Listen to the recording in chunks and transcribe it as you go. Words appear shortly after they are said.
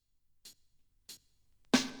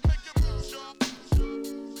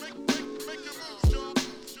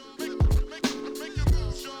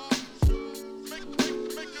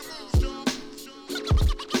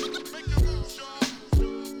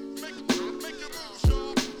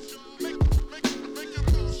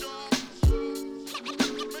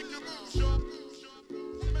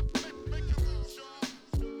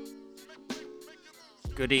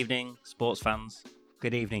Good evening, sports fans.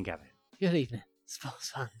 Good evening, Gavin. Good evening,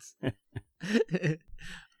 sports fans.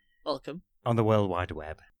 Welcome. On the World Wide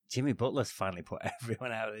Web, Jimmy Butler's finally put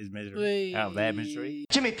everyone out of his misery. Out of their misery.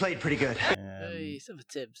 Jimmy played pretty good. Except for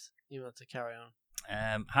Tibbs. You want to carry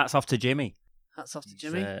on. Hats off to Jimmy. Hats off to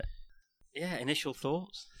Jimmy. Yeah, initial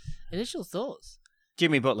thoughts. Initial thoughts.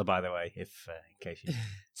 Jimmy Butler, by the way, if in case you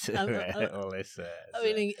all this.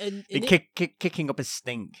 Kicking up a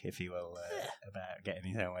stink, if you will, about getting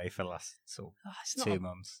his own way for the last 2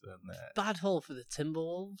 months. And, bad haul for the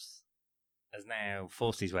Timberwolves. Has now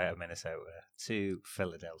forced his way out of Minnesota to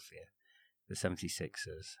Philadelphia, the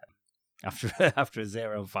 76ers, after a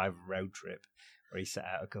 0-5 road trip where he sat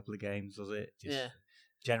out a couple of games, was it?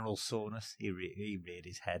 General soreness. He reared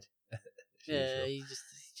his head. Yeah, he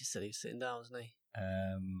just said he was sitting down, wasn't he?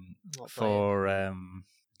 For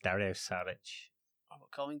Dario Saric,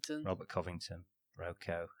 Robert Covington,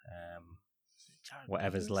 Rocco,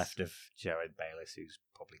 whatever's left of Jared Bayless, who's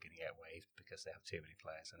probably going to get waived because they have too many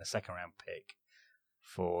players, and a second round pick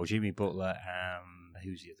for Jimmy Butler and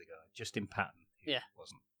who's the other guy? Justin Patton, who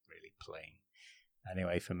wasn't really playing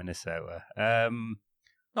anyway for Minnesota.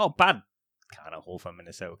 Not a bad kind of haul for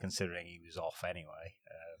Minnesota considering he was off anyway.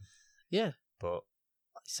 But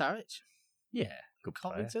Saric. Yeah, good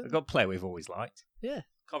Covington. player. A good player we've always liked. Yeah.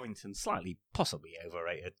 Covington, slightly, possibly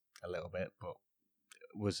overrated a little bit, but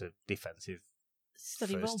was a defensive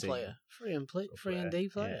steady role player. Free and D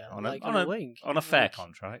player. Yeah. On a wing. On a fair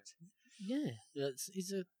contract. Yeah.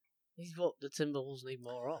 He's what the Timberwolves need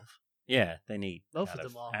more of. Yeah, they need both of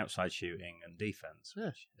them are outside shooting and defense.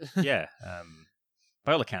 Yeah.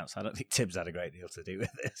 By all accounts, I don't think Tibbs had a great deal to do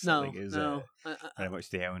with this. No, I think it was very much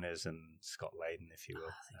the owners and Scott Layden, if you will.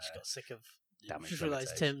 I think she got sick of. Damage. Just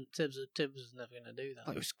realised Tibbs was never going to do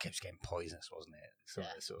that. It was getting poisonous, wasn't it? Some of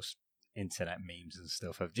the sort of internet memes and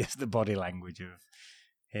stuff of just the body language of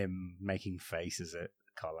him making faces at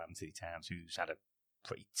Karl Anthony Towns, who's had a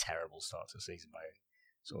pretty terrible start to the season by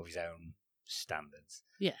sort of his own standards.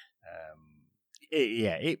 Yeah.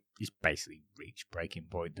 It's basically reached breaking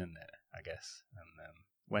point, doesn't it? I guess. And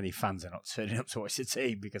when the fans are not turning up to watch the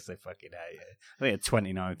team because they fucking hate it. I think they're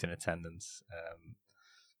 29th in attendance.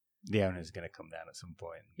 The owner's going to come down at some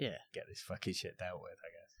point and get this fucking shit dealt with,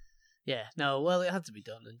 I guess. Yeah, no, well, it had to be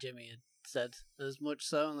done, and Jimmy had said as much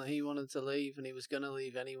so that he wanted to leave, and he was going to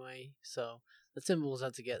leave anyway, so the Timberwolves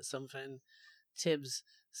had to get something. Tibbs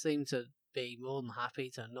seemed to be more than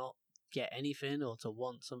happy to not get anything or to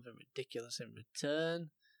want something ridiculous in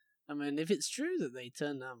return. I mean, if it's true that they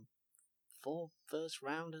turned down 4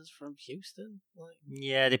 first-rounders from Houston,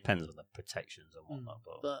 it depends on the protections and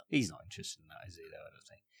whatnot, but he's not interested in that, is he, though, I don't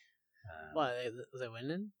think. Why are they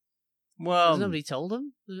winning? Well, has nobody told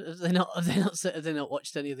them? Have they not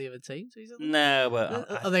watched any of the other teams? No,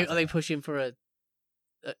 but are they pushing for a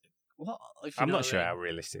what? I'm not sure how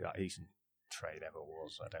realistic that Houston trade ever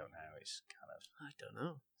was. I don't know. It's kind of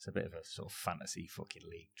It's a bit of a sort of fantasy fucking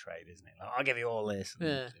league trade, isn't it? Like, I'll give you all this. I'm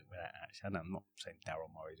not saying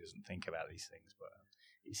Daryl Morey doesn't think about these things, but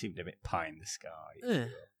it seemed a bit pie in the sky. It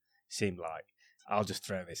seemed like, I'll just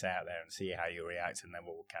throw this out there and see how you react, and then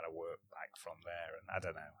we'll kind of work back from there. And I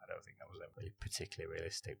don't know. I don't think that was ever particularly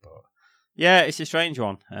realistic, but yeah, it's a strange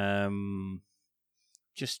one.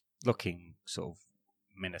 Just looking sort of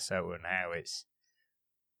Minnesota and how it's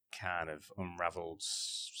kind of unravelled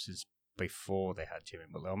since before they had Jimmy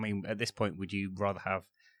Butler. I mean, at this point, would you rather have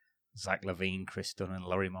Zach LaVine, Chris Dunn, and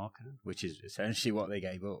Laurie Markkinen, which is essentially what they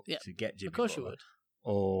gave up to get Jimmy Butler? Of course you would.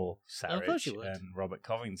 Or Saric and Robert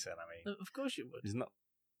Covington. I mean, of course you would. It's not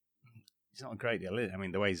a great deal, is it? I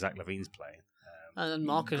mean, the way Zach LaVine's playing. And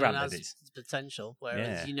Markkinen has potential,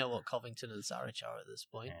 whereas you know what Covington and Saric are at this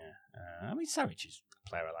point. Yeah. I mean, Saric is a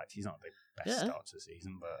player I like. He's not the best start to the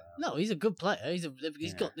season, but no, he's a good player.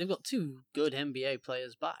 They've got 2 good NBA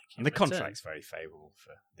players back, and the contract's very favourable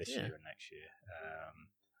for this year and next year.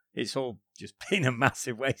 It's all just been a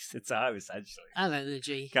massive waste of time, essentially. And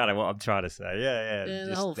energy. Kind of what I'm trying to say. Yeah.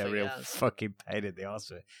 Just a real fucking pain in the arse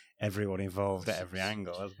for everyone involved at every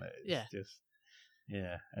angle, hasn't it?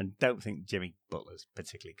 And don't think Jimmy Butler's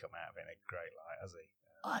particularly come out of it in a great light, has he?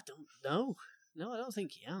 I don't know. No, I don't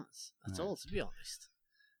think he has at all, to be honest.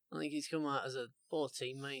 I think he's come out as a poor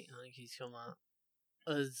teammate. I think he's come out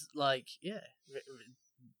as,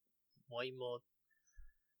 way more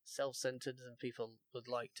self-centered than people would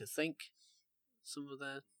like to think some of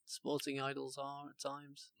their sporting idols are at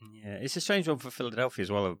times. Yeah, it's a strange one for Philadelphia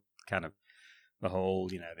as well, kind of the whole,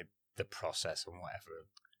 the process and whatever,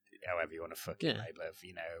 however you want to fucking label it,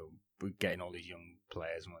 we're getting all these young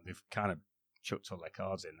players and they've kind of chucked all their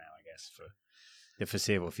cards in now, I guess, for the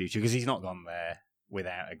foreseeable future, because he's not gone there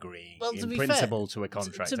without agreeing Well, in principle to a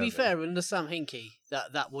contract. To be fair, under Sam Hinkie,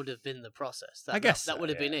 that would have been the process. I guess that would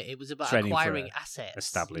have been it. It was about training acquiring assets,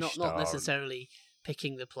 established not necessarily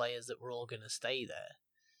picking the players that were all going to stay there.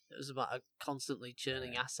 It was about constantly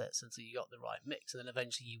churning assets until you got the right mix, and then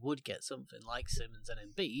eventually you would get something like Simmons and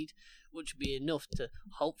Embiid, which would be enough to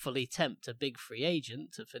hopefully tempt a big free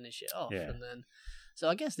agent to finish it off. And then, so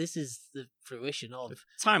I guess this is the fruition of the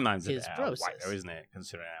timeline's his a bit process, out of whack, though, isn't it?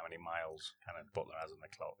 Considering how many miles kind of Butler has on the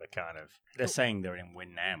clock, they're saying they're in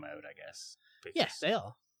win now mode, I guess. Yes, they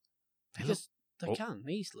are. Because they can.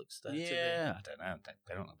 East looks there. Yeah, I don't know.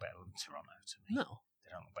 They don't look better than Toronto to me. No,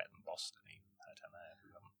 they don't look better than Boston even. I don't know.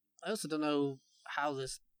 I also don't know how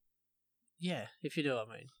this. Yeah, if you know what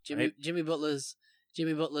I mean. Jimmy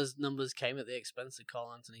Butler's numbers came at the expense of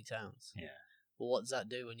Karl Anthony Towns. Yeah. Well, what does that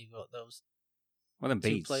do when you've got those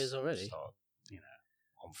two players already? Sort of,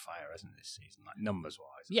 on fire, isn't it, this season? Like numbers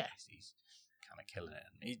wise, yeah, he's kind of killing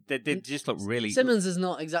it. They just look really. Simmons is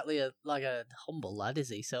not exactly a humble lad, is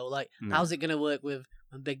he? So how's it going to work with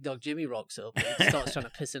when Big Dog Jimmy rocks up and starts trying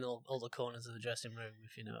to piss in all the corners of the dressing room?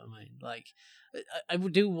 If you know what I mean. Like, I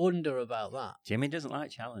do wonder about that. Jimmy doesn't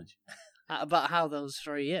like challenge. About how those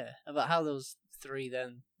three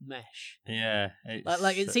then mesh. Yeah,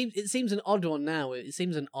 it seems an odd one now. It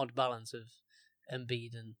seems an odd balance of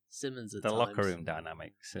Embiid and Simmons at the times. locker room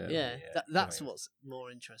dynamics. That's what's more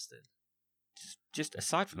interesting. Just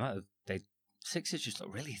aside from that, Sixers just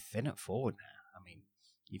look really thin at forward now. I mean,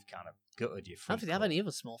 you've kind of gutted your front. Don't they have any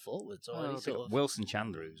other small forwards or any sort of Wilson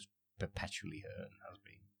Chandler, who's perpetually hurt and has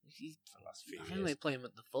been for the last few years. I think they play him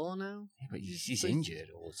at the 4 now. Yeah, but he's injured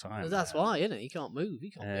all the time. Well, that's why, isn't it? He can't move.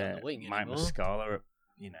 He can't be on the wing Mike anymore. Muscala,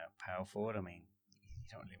 power forward. I mean, you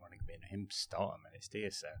don't really want to be in him starting minutes, do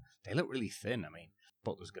you? So they look really thin. I mean,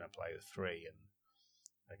 Butler's going to play the 3,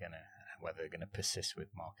 and whether they're going to persist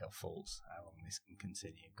with Markelle Fultz, how long this can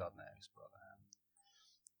continue, God knows. But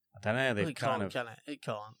I don't know. They've It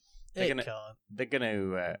can't. They're going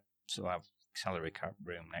to sort of have salary cap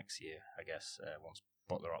room next year, I guess, once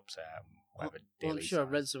Butler opts out. I'm sure I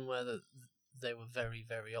read somewhere that they were very,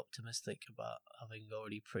 very optimistic about having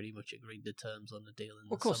already pretty much agreed the terms on the deal in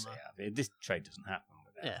the summer. Of course they have. This trade doesn't happen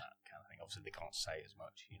without that kind of thing. Obviously, they can't say as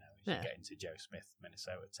much, as you get into Joe Smith,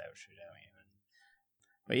 Minnesota territory, don't you?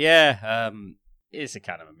 But it's a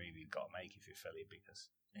kind of a move you've got to make if you're Philly,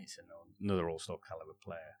 because it's another all-star caliber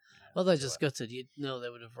player. Well, they're just gutted. You'd know they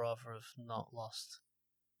would have rather have not lost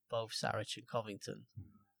both Saric and Covington.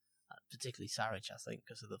 Particularly Saric, I think,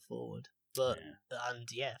 because of the forward. But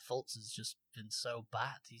Fultz has just been so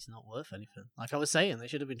bad. He's not worth anything. Like I was saying, they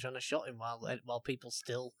should have been trying to shot him while people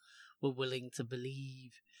still were willing to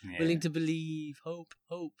believe. Yeah. Willing to believe. Hope.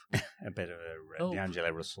 A bit of a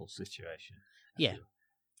D'Angelo Russell situation. Yeah.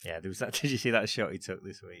 Yeah, there was that. Did you see that shot he took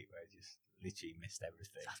this week where he just literally missed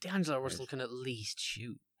everything? D'Angelo Russell can at least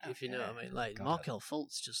shoot, if you know what I mean. Like Markelle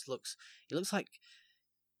Fultz just looks like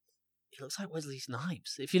Wesley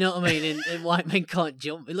Snipes, if you know what I mean, in White Men Can't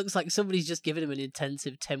Jump. It looks like somebody's just given him an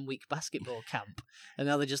intensive 10-week basketball camp, and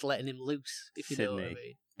now they're just letting him loose, if you know what I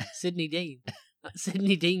mean. Sidney Dean. That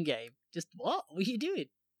Sidney Dean game. Just, what are you doing?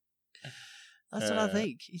 That's what I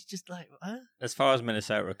think. He's just like, huh? As far as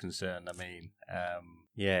Minnesota are concerned, I mean, I'm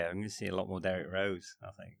going to see a lot more Derrick Rose,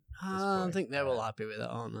 I think. I think they're all happy with that,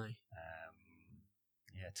 aren't they?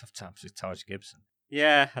 Tough times with Taj Gibson.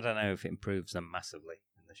 Yeah, I don't know if it improves them massively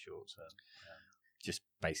in the short term. Just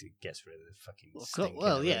basically gets rid of the fucking stink.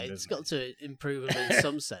 Well, yeah, it's got to improve them in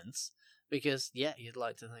some sense, because, you'd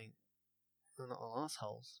like to think they're not all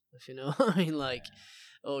assholes, if you know what I mean,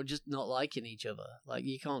 or just not liking each other. Like,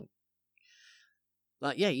 you can't.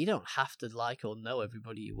 You don't have to like or know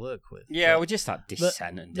everybody you work with. Yeah, or just that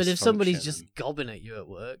dissent and dysfunction. But if somebody's just gobbing at you at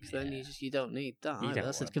work, then you don't need that.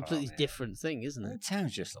 That's a completely different thing, isn't it? The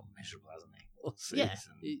town's just look miserable, hasn't he? All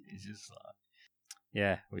season. It's just like...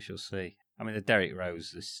 Yeah, we shall see. I mean, the Derrick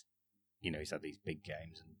Rose, he's had these big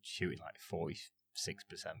games and shooting like 46%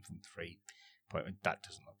 from 3. But that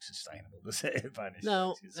doesn't look sustainable, does it?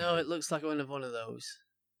 No, it looks like one of those.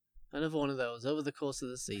 Another one of those over the course of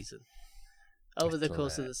the season.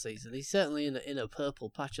 He's certainly in a purple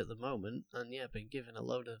patch at the moment, and been given a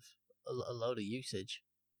load of usage.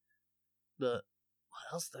 But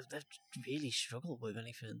what else? They've really struggled with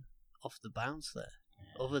anything off the bounce there.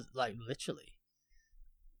 Over literally.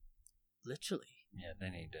 Yeah, they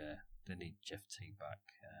need Jeff Teague back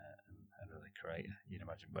and another creator, you'd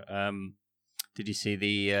imagine. But did you see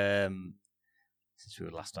since we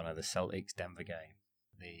were last on the Celtics Denver game,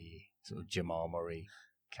 the sort of Jamal Murray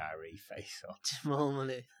Kyrie face off? Jamal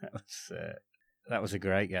Murray. That was a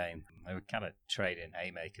great game. They were kind of trading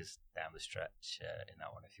haymakers down the stretch in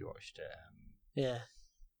that one, if you watched it. Yeah.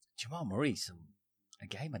 Jamal Murray, a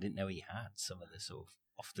game I didn't know he had, some of the sort of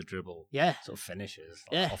off the dribble sort of finishes,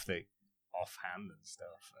 like off the offhand and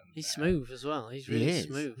stuff. And, he's smooth as well. He's really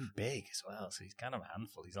smooth. He's big as well, so he's kind of a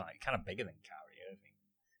handful. He's like kind of bigger than Kyrie Irving.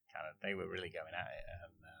 They were really going at it.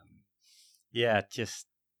 And just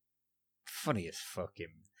funny as fuck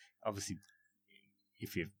him. Obviously,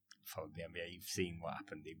 if you've followed the NBA, you've seen what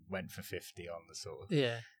happened. He went for 50 on the sort of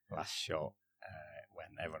last shot when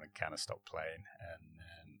everyone had kind of stopped playing,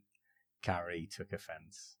 and Kyrie took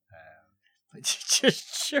offence. But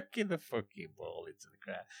just chucking the fucking ball into the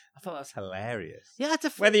crowd. I thought that was hilarious. Yeah,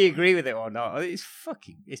 whether you agree with it or not, it's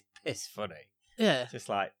piss funny. Yeah. Just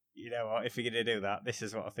like, you know what, if you're going to do that, this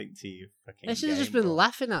is what I think to you. They should have just been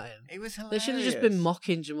laughing at him. It was hilarious. They should have just been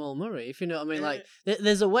mocking Jamal Murray, if you know what I mean. Like,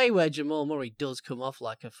 there's a way where Jamal Murray does come off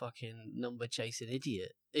like a fucking number-chasing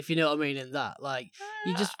idiot, if you know what I mean in that. Like,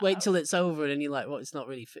 you just wait till it's over and then you're like, well, it's not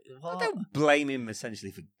really fit. I don't blame him,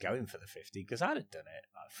 essentially, for going for the 50, because I'd have done it.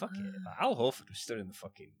 Like, fuck it. Like, Al Horford was stood in the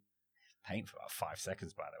fucking paint for about 5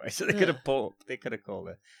 seconds, by the way. So they could have called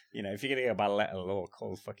it, you know, if you're going to go by letter of law,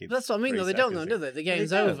 call fucking. That's what I mean, though. They don't know, do they? The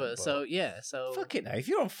game's over. So, so. Fuck it now. If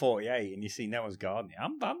you're on 48 and you see no one's guarding you,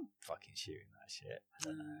 I'm fucking shooting that shit.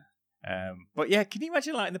 But yeah, can you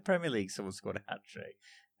imagine, like, in the Premier League, someone scored a hat trick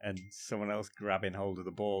and someone else grabbing hold of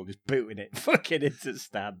the ball, just booting it fucking into the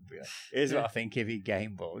stand? Here's what I think of your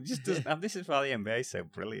game ball. It just doesn't. And this is why the NBA is so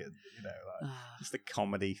brilliant, you know, like, just the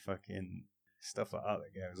comedy fucking stuff like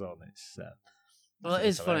that goes on. It's well, it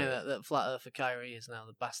is funny that Flat Earth for Kyrie is now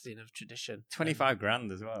the bastion of tradition. 25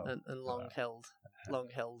 grand as well, and long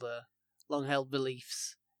held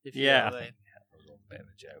beliefs. If you yeah, know I what think that was a bit of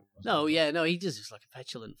a joke. No, he just looks like a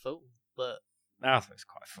petulant fool. But I thought it was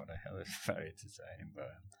quite funny. It was very entertaining.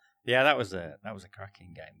 But yeah, that was a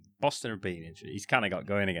cracking game. Boston have been injured. He's kind of got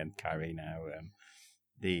going again, Kyrie now.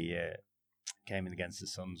 The game against the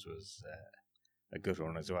Suns was a good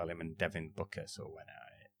one as well. Him and Devin Booker sort of went at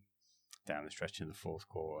it down the stretch in the fourth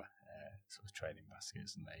quarter, sort of trading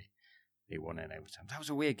baskets, and they won in overtime. That was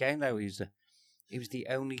a weird game though. He was the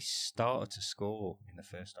only starter to score in the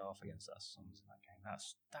first half against that Suns in that game.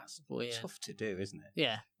 That's tough to do, isn't it?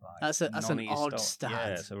 Yeah, like, that's an odd stat. Yeah,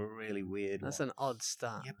 it's a really weird. That's one. an odd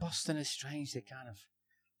stat. Yeah, Boston is strange.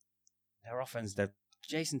 Their offense.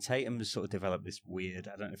 Jason Tatum has sort of developed this weird.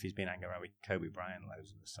 I don't know if he's been hanging around with Kobe Bryant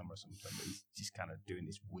loads in the summer or something, but he's just kind of doing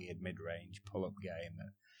this weird mid-range pull-up game that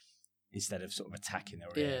instead of sort of attacking the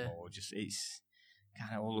rim or just it's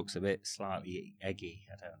kind of all looks a bit slightly eggy.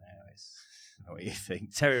 I don't know. I don't know what you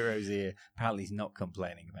think. Terry Rozier apparently he's not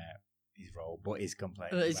complaining about his role, but is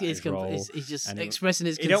complaining about his role. He's just expressing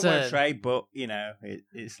his concern. He don't want to trade, but you know,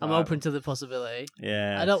 it's. I'm open to the possibility.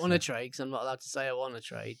 Yeah, I don't want to trade because I'm not allowed to say I want to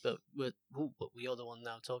trade, but we're the one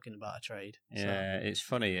now talking about a trade. Yeah, so. It's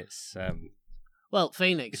funny. It's well,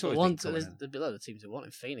 Phoenix. There's a lot of teams who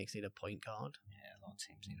wanted Phoenix need a point guard. Yeah, a lot of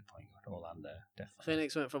teams need a point guard. Orlando, definitely.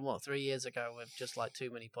 Phoenix went from 3 years ago with just like too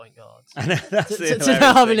many point guards to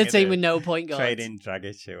now having a team with no point guards. Trading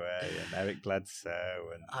Dragic away and Eric Bledsoe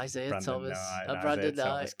and Isaiah Brandon Thomas and Brandon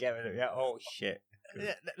Knight. Get rid of it. Oh shit!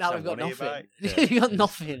 Yeah, now we've got nothing. We've got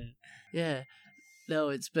nothing. Yeah, no,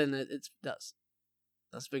 that's been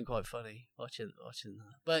quite funny watching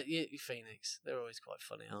that. But yeah, Phoenix, they're always quite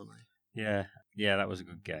funny, aren't they? Yeah, that was a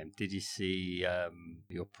good game. Did you see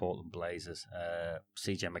your Portland Blazers,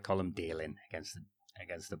 CJ McCollum dealing against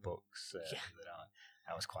the Bucks?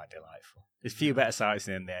 That was quite delightful. There's a few better sights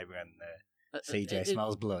in there when CJ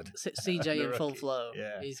smells blood. CJ in full flow.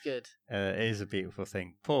 Yeah, he's good. It is a beautiful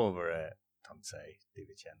thing. Poor Dante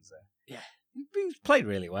DiVincenzo. Yeah. He's played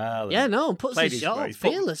really well. Yeah, puts his shot on.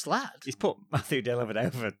 Fearless lad. He's put Matthew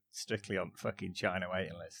Dellavedova strictly on fucking China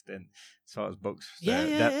waiting list, and as far as Bucks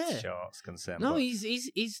depth charts concerned. No,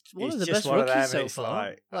 he's one of the best rookies so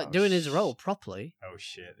far. Like doing his role properly. Oh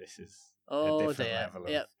shit, this is a different level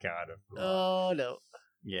of kind of. Oh no.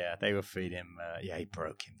 Yeah, they were feeding him. He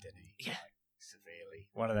broke him, didn't he? Yeah, severely.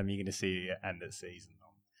 One of them you're going to see end of the season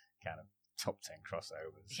on kind of top 10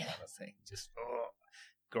 crossovers. Yeah, kind of thing. Just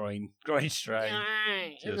groin strain.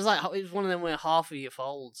 It was one of them where half of you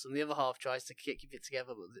folds and the other half tries to keep it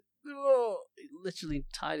together, but it literally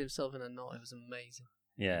tied himself in a knot. It was amazing.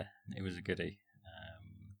 Yeah, it was a goodie.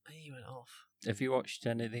 He went off. Have you watched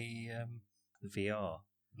any of the VR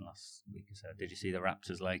last week or so? Did you see the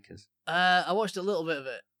Raptors Lakers? I watched a little bit of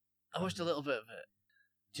it.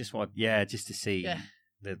 Just to see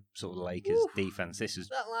the sort of Lakers defense. This was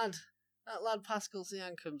That lad Pascal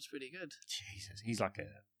Siakam's pretty good. Jesus, he's like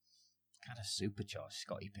a kind of supercharged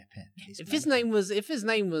Scottie Pippen. If his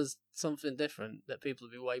name was something different, that people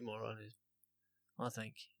would be way more I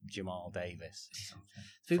think. Jamal Davis. Or something.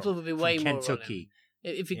 People would be way more Kentucky.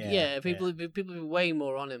 on him. People would be way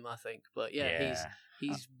more on him, I think. But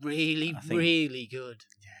he's really, really good.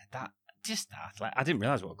 Yeah, that. I didn't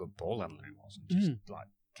realise what a good ball handler he was. And just like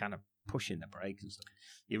kind of pushing the break and stuff.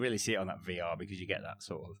 You really see it on that VR because you get that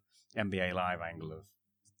sort of NBA Live angle of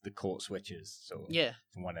the court switches sort of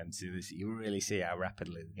from one end to this. You really see how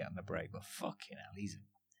rapidly they get on the break. But fucking hell,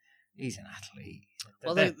 he's an athlete.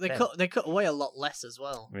 Well, they cut away a lot less as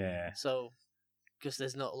well. Yeah. So because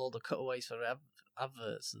there's not a lot of cutaways for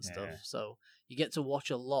adverts and stuff, so you get to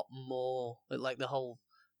watch a lot more. Like the whole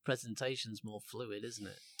presentation's more fluid, isn't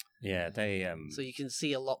it? Yeah, they. So you can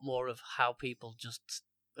see a lot more of how people just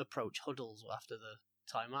approach huddles after the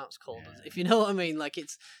timeout's called. Yeah. If you know what I mean, like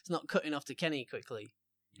it's not cutting off to Kenny quickly.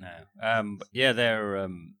 No, but yeah, they're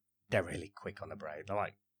really quick on the break. They're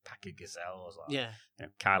like pack of gazelles. Like, yeah,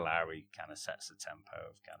 Kyle Lowry kind of sets the tempo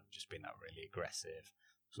of kind of just being that really aggressive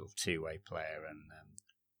sort of two-way player, and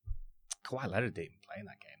Kawhi Leonard didn't play in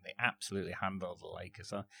that game. They absolutely handled the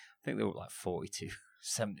Lakers. I think they were like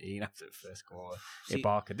 42-17 after the first quarter.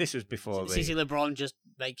 Ibaka. This was before the CC LeBron just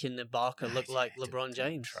making Ibaka look like LeBron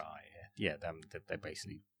James. Try, yeah. They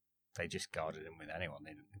basically they just guarded him with anyone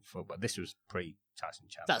they didn't give a fuck. But this was pre Tyson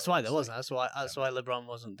Chandler. That's why there wasn't. That's why LeBron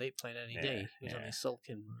wasn't deep playing any D. He was only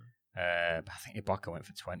sulking. But I think Ibaka went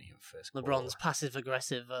for 20 at first quarter. LeBron's passive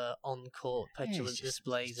aggressive on-court petulant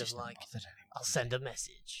displays of like, I'll send a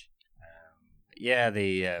message.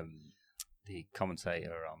 The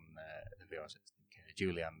commentator on the VR,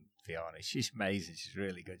 Julianne Vianney, she's amazing. She's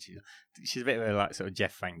really good. She's a bit of a like sort of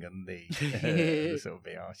Jeff Van Gundy the sort of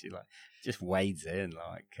VR. She like just wades in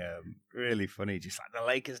like really funny. Just like the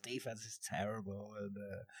Lakers defense is terrible, and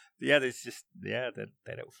there's just they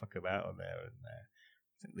don't fuck about on there. And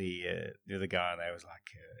I think the other guy on there was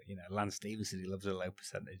like Lance Stevenson. He loves a low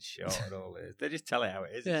percentage shot and all this. They just tell it how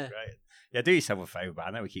it is. Yeah. It's great. Yeah, do yourself a favour, but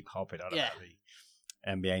I know we keep hopping on about the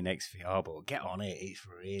NBA Next VR, but get on it. It's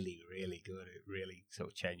really, really good. It really sort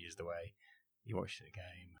of changes the way you watch the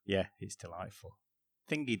game. Yeah, it's delightful. I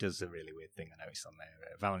think he does a really weird thing I noticed on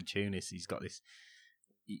there. Valanciunas, he's got this...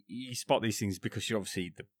 You spot these things because you're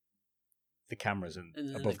obviously the cameras and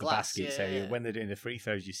above the basket. So when they're doing the free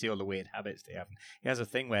throws, you see all the weird habits they have. He has a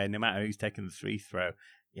thing where no matter who's taking the free throw,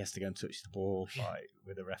 he has to go and touch the ball like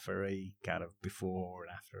with a referee kind of before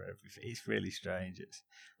and after everything. It's really strange.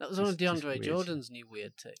 That was one of DeAndre Jordan's new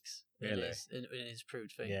weird tics. Really? In his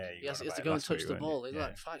prude thing. Yeah, he has to go and touch the ball. He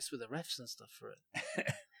like fights with the refs and stuff for it.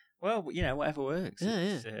 Well, whatever works.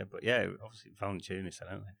 Yeah. But yeah, obviously Valanciunas,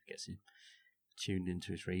 I don't know if he gets him tuned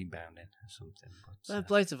into his rebounding or something. Fair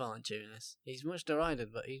play to Valanciunas. He's much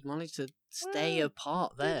derided, but he's managed to stay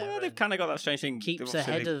apart there. Well, they've kind of got that strange thing. Keeps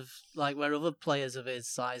ahead of like where other players of his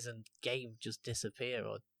size and game just disappear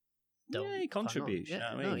or don't. Yeah, he contributes. You know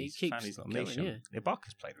what I mean? No, he keeps found his little going, niche.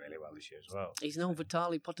 Ibaka's played really well this year as well. He's no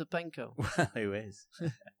Vitaly Potapenko. Well, who is?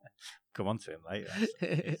 Come on to him later.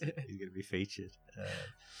 He's going to be featured.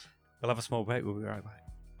 We'll have a small break. We'll be right back.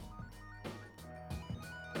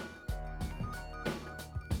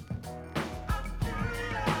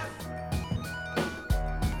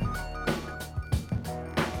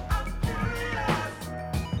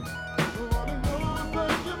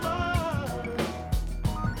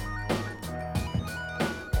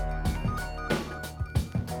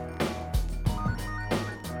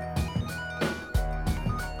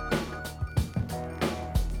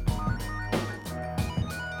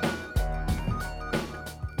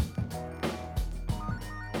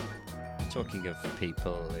 Talking of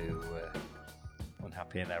people who are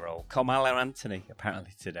unhappy in their role, Carmelo Anthony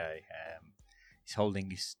apparently today he's holding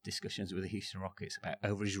his discussions with the Houston Rockets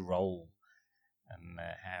over his role and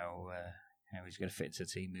how he's going to fit into the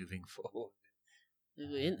team moving forward.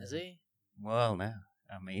 Is he? Well, no.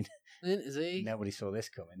 I mean, is he? Nobody saw this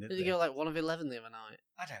coming, did he go like 1 of 11 the other night?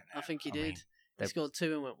 I don't know. I think he did. He scored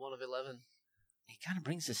 2 and went 1 of 11. He kind of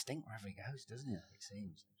brings the stink wherever he goes, doesn't he? It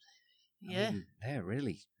seems. I mean, they're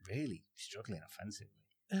really, really struggling offensively.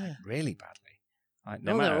 Like, really badly. Like,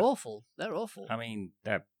 they're awful. They're awful. I mean,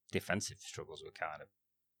 their defensive struggles we kind of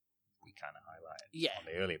highlighted on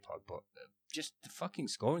the earlier pod, but just the fucking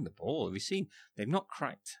scoring the ball. We've seen they've not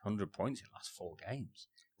cracked 100 points in the last 4 games,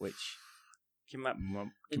 which can you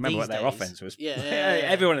remember what their offense was? Yeah.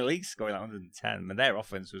 Everyone in the league scoring like 110, and their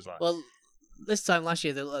offense was like... Well, this time last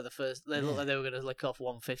year, they looked like they were going to lick off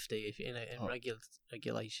 150 in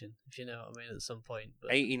regulation, if you know what I mean, at some point.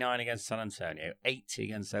 But 89 against San Antonio, 80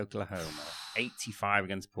 against Oklahoma, 85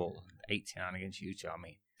 against Portland, 89 against Utah. I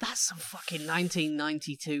mean, that's some fucking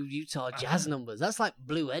 1992 Utah Jazz numbers. That's like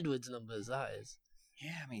Blue Edwards numbers, that is.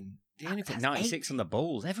 Yeah, I mean, they That- only put that's 96 eight. on the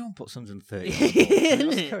Bulls. Everyone puts 130 on the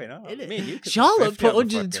Bulls. What's going on? Me and you could Charlotte put 50 on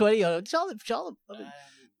the 120 on. Charlotte. I mean,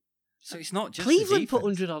 so it's not just Cleveland the put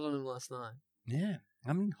defense. 100 on him last night. Yeah.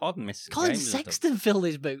 I mean, Harden misses Colin games and stuff. Sexton filled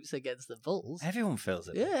his boots against the Bulls. Everyone feels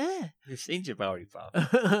it. Yeah. You've seen Jabari Park.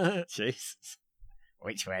 Jesus.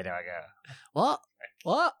 Which way do I go?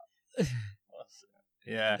 What?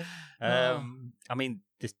 Yeah. Oh. I mean,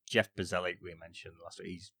 this Jeff Bezelic we mentioned last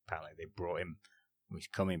week, apparently they brought him, he's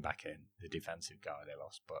coming back in, the defensive guy they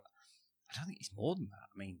lost, but I don't think he's more than that.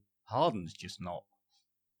 I mean, Harden's just not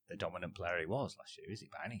the dominant player he was last year, is he,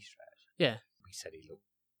 by any stretch? Yeah. We said he looked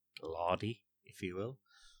lardy, if you will.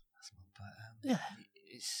 But yeah.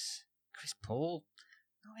 It's Chris Paul,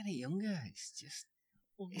 not any younger. It's just,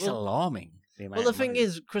 it's alarming. The thing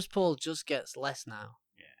is, Chris Paul just gets less now.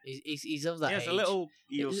 Yeah. He's of that age.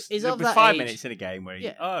 He's of that 5 minutes in a game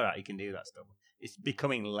where all right, he can do that stuff. It's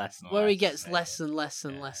becoming less and less. Where he gets less and less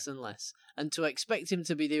and less and less. And to expect him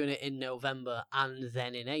to be doing it in November and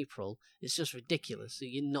then in April, it's just ridiculous. So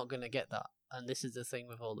you're not going to get that. And this is the thing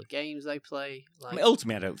with all the games they play. Like, I mean,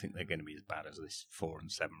 ultimately, I don't think they're going to be as bad as this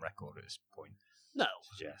 4-7 record at this point. No.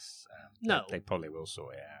 Suggests. No. They probably will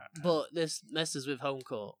sort it out. But this messes with home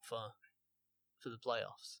court for the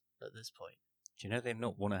playoffs at this point. Do you know they've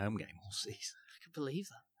not won a home game all season? I can believe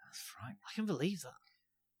that. That's right. I can believe that.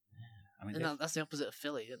 Yeah. I mean, and that's the opposite of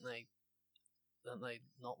Philly, didn't they? Don't they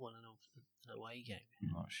not won an away game?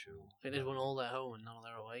 I'm not sure. I think they'd won all their home and none of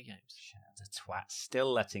their away games. The twat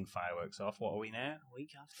still letting fireworks off. What are we now? A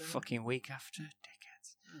week after. Fucking week after,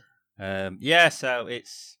 dickheads. Yeah, so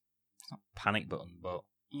it's not panic button, but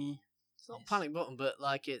it's not panic button, but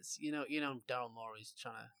like it's you know Daryl Morey's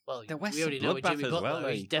trying to. Well, we already know with Jimmy Butler,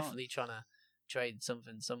 he's you definitely trying to trade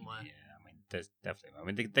something somewhere. Yeah, I mean, there's definitely. I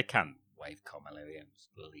mean, they can waive Carmelo Williams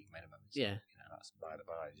the league minimum. So, yeah, that's by the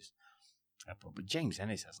by. Just but James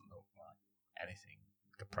Ennis hasn't looked like anything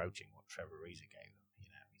approaching what Trevor Ariza gave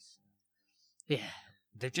them.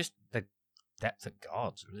 They're just the depth of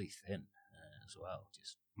guards really thin as well.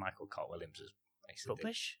 Just Michael Carter-Williams is basically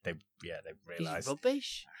rubbish. They've realised he's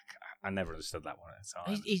rubbish. I never understood that one at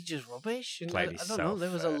the time. He's just rubbish. I don't know. There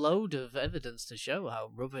was a load of evidence to show how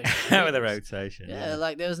rubbish. With the rotation. Yeah,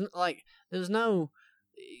 like there was no.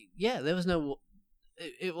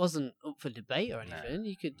 It wasn't up for debate or anything.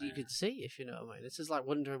 You could see, if you know what I mean. This is like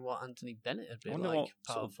wondering what Anthony Bennett had been like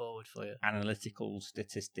power forward for you. Analytical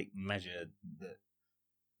statistic measure that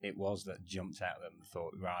it was that jumped out at them and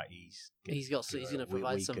thought, right, he's going to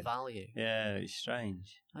provide some value. Yeah, it's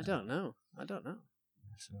strange. I don't know.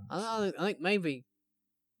 I think maybe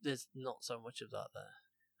there's not so much of that there.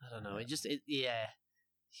 I don't know.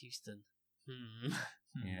 Houston.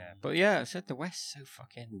 Yeah, but yeah, I said the West's so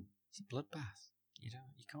fucking. It's a bloodbath. You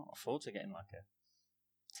can't afford to get in like a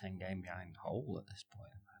 10-game behind hole at this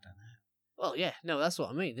point. I don't know. Well, yeah, no, that's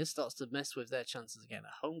what I mean. This starts to mess with their chances of getting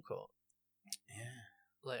a home court. Yeah.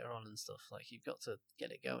 Later on and stuff. Like, you've got to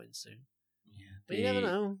get it going soon. Yeah. But you never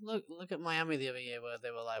know. Look at Miami the other year where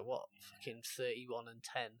they were like, fucking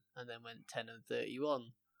 31-10, and then went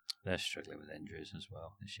 10-31. They're struggling with injuries as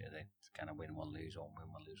well this year. They kind of win one, lose one,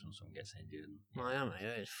 win one, lose one. Someone gets injured. Miami,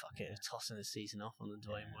 they're fucking tossing the season off on the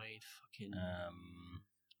Dwayne Wade. Fucking.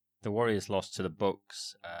 The Warriors lost to the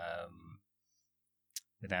Bucks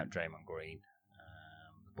without Draymond Green.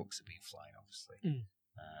 The Bucks have been flying, obviously.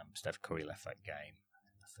 Steph Curry left that game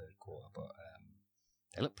in the third quarter, but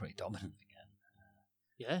they look pretty dominant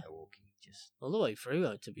again. Milwaukee just all the way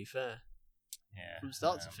through, to be fair. Yeah, from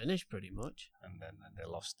start to finish, pretty much. And then they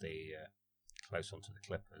lost the close one to the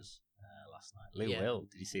Clippers last night. Lou Will,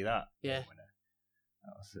 did you see that? Yeah.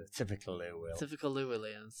 That was a typical Lou Will. Typical Lou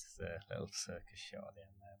Williams. It's a little circus shot at the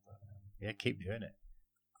end there, but keep doing it.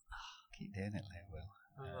 Keep doing it, Lou Will.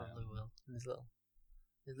 I love Lou Will.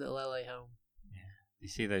 His little LA home. Yeah. You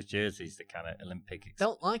see those jerseys, the kind of Olympic.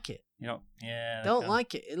 Don't like it. Don't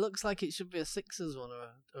like it. It looks like it should be a Sixers one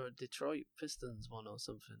or a Detroit Pistons one or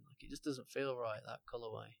something. Like, it just doesn't feel right, that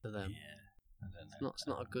colourway for them. Yeah, I don't know. It's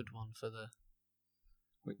not a good one for the.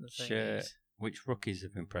 Which rookies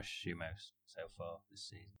have impressed you most so far this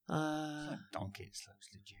season? Like Doncic looks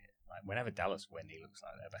legit. Like whenever Dallas win, he looks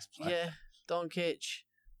like their best player. Yeah, Doncic.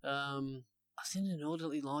 I've seen an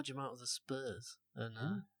inordinately large amount of the Spurs,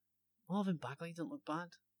 and Marvin Bagley doesn't look bad.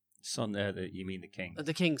 You mean the Kings?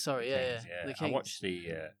 The Kings, sorry, yeah. The Kings. I watched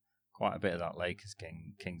quite a bit of that Lakers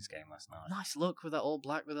Kings game last night. Nice look with that all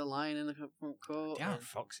black with a line in the front court. De'Aaron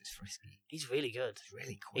Fox is frisky. He's really good. He's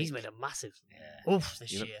really quick. He's made a massive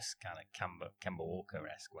this year. He looks kind of Kemba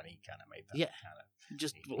Walker-esque when he kind of made that kind of.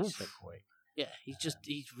 Just he's so quick. Yeah,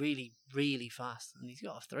 he's really, really fast, and he's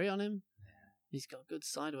got a 3 on him. He's got a good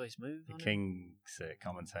sideways move. The King's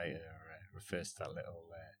commentator refers to that little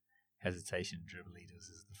hesitation dribble he does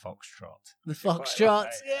as the foxtrot. The foxtrot,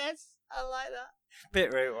 yes, I like that.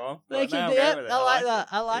 Bit root one. I like that.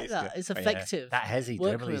 I like that. It's effective. Yeah, that hezzy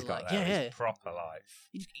dribble he's got there is proper life.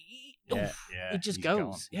 It just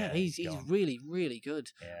goes. He's really, really good.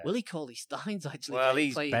 Yeah. Will he call these Steins actually? Well,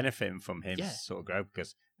 he's benefiting from him sort of growth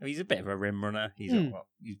because he's a bit of a rim runner. He's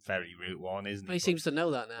he's very route one, isn't he? But he seems to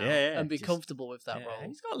know that now and be comfortable with that role.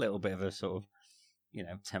 He's got a little bit of a sort of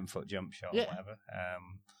 10-foot jump shot or whatever.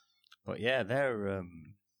 But they're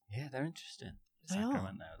interesting. They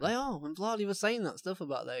are. When Vladi was saying that stuff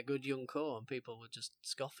about their good young core and people were just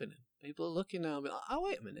scoffing him, people are looking now and be like, oh,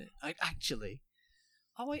 wait a minute.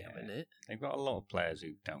 Wait a minute. They've got a lot of players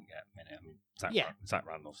who don't get minutes. I mean, Zach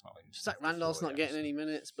Randolph's not even. Zach Randolph's not getting any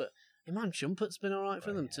minutes, but Iman Shumpert's been all right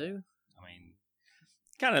for them too. I mean,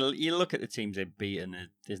 kind of, you look at the teams they've beaten,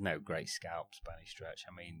 there's no great scalps by any stretch.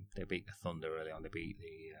 I mean, they beat the Thunder early on, they beat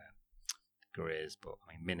the Grizz, but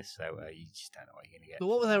I mean, Minnesota, you just don't know what you're going to get. But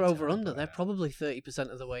what were their over-under? They're probably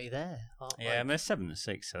 30% of the way there. Yeah, and they're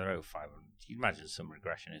 7-6, so they're over 500. You'd imagine some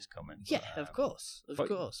regression is coming. Yeah, of course.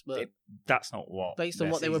 But that's not what. Based on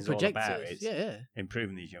what they were projected. It's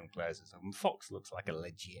improving these young players and stuff. And Fox looks like a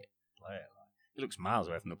legit player. He looks miles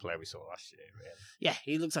away from the player we saw last year, really. Yeah,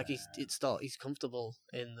 he looks like he's comfortable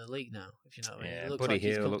in the league now, if you know what I mean. Yeah, Buddy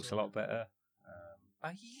Hield looks a lot better.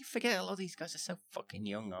 You forget a lot of these guys are so fucking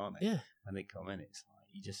young, aren't they? Yeah. When they come in, it's like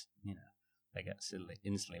you just, they get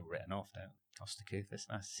instantly written off, don't they? Costa Koufis,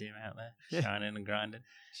 nice to see him out there, shining and grinding.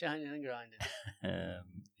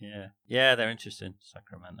 Yeah, they're interesting.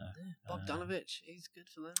 Sacramento. Yeah. Bogdanovich, he's good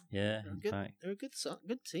for them. Yeah, they're a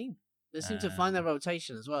good team. They seem to find their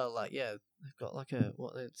rotation as well. They've got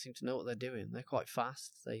they seem to know what they're doing. They're quite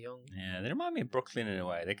fast. They're young. Yeah, they remind me of Brooklyn in a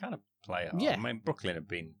way. They kind of play hard. Yeah. I mean, Brooklyn have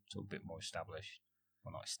been sort of a bit more established.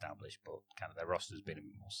 Well, not established, but kind of their roster's been a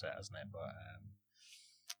bit more set, hasn't it? But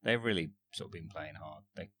they've really sort of been playing hard.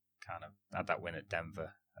 They kind of had that win at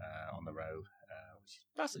Denver on the road,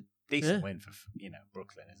 that's a decent win for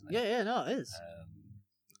Brooklyn, isn't it? Yeah, no, it is.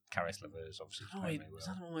 Caris LeVer's obviously playing really well. Was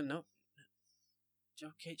that the one? No,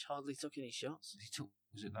 Jokic hardly took any shots.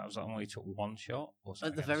 That was only took one shot or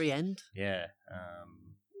something at the very end. Yeah.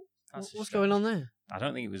 What's going on there? I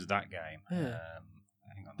don't think it was that game. Yeah.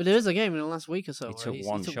 But there is a game in the last week or so. He took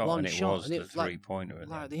one shot and it was the 3-pointer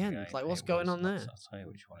at the end. What's going on there? I'll tell you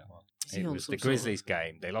which one it was. It was the Grizzlies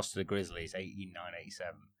game. They lost to the Grizzlies 89-87.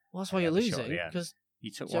 Well, that's why you're losing, because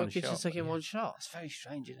he took one shot. Jokic is taking one shot. That's very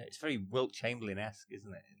strange, isn't it? It's very Wilt Chamberlain-esque,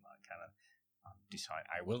 isn't it? Decide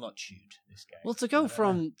I will not shoot this game. Well, to go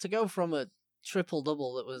from a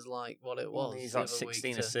triple-double that was like what it was. He's like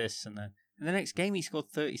 16 assists, and then in the next game he scored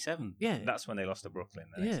 37. Yeah. That's when they lost to Brooklyn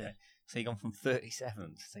the next day. So he gone from 37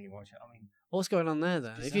 to taking one shot. I mean, what's going on there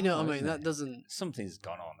then? If you know what I mean, that doesn't. Something's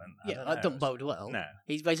gone on. That don't bode well. No.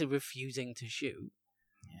 He's basically refusing to shoot.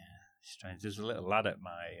 Yeah, strange. There's a little lad at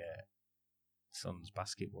my son's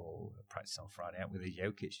basketball practice on Friday out with a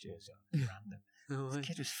Jokic jersey on. Random. This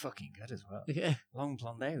kid was fucking good as well. Yeah. Long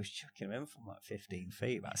blonde hair was chucking him in from like 15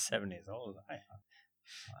 feet, about 7 years old.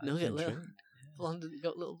 Nugget, little blonde,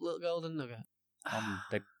 got little golden nugget.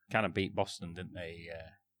 They kind of beat Boston, didn't they?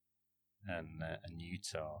 And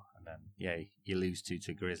Utah, and then you lose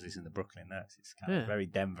to Grizzlies in the Brooklyn Nets. It's kind of very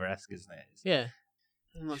Denver-esque, isn't it? Yeah,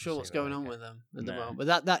 I'm not sure what's going on with them at the moment, but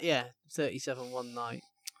that 37 one night,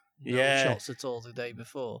 no shots at all the day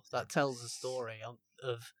before. That tells a story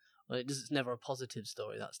of. Well, it's never a positive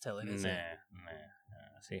story that's telling, is it?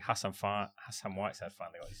 Nah. See, Hassan Whiteside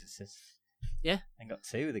finally got his assist. Yeah. And got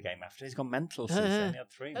 2 of the game after. He's gone mental since then. He had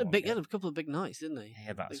 3. He had a couple of big nights, didn't he? He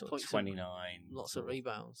had that sort of 29. Lots of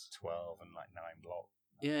rebounds. 12 and like 9 blocks.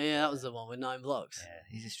 Yeah, that was the one with 9 blocks. Yeah,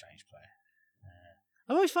 he's a strange player.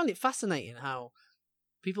 I always find it fascinating how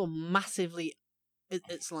people massively...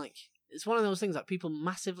 It's one of those things that people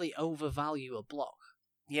massively overvalue a block.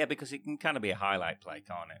 Yeah, because it can kind of be a highlight play,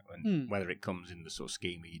 can't it? And whether it comes in the sort of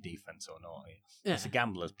scheme of your defense or not. It's a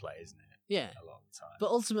gambler's play, isn't it? Yeah. A lot of the time.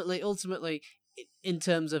 But ultimately, in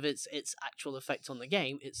terms of its actual effect on the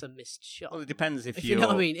game, it's a missed shot. Well, it depends if you know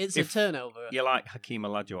what I mean. It's a turnover. You're like Hakeem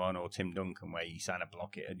Olajuwon or Tim Duncan, where you kind of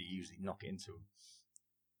block it and you usually knock it into...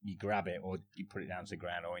 You grab it or you put it down to the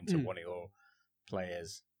ground or into one of your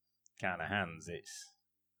players' kind of hands. It's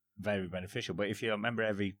very beneficial. But if you remember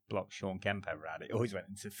every block Shawn Kemp ever had, it always went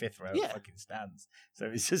into 5th row fucking stands. So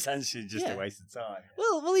it's essentially just a waste of time.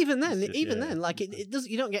 Well, even then, it does.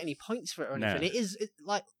 You don't get any points for it or anything. No. It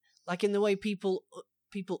like in the way people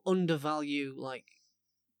undervalue like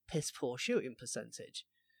piss poor shooting percentage.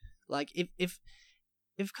 Like if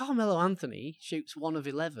Carmelo Anthony shoots 1 of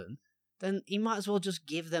 11, then he might as well just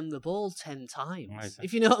give them the ball 10 times.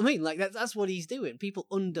 If you know what I mean. Like, that's what he's doing. People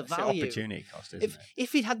undervalue... It's the opportunity cost, isn't it?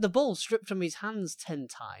 If he'd had the ball stripped from his hands 10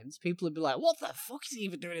 times, people would be like, what the fuck is he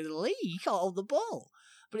even doing in the league? He can't hold the ball.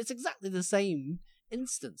 But it's exactly the same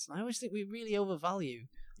instance. I always think we really overvalue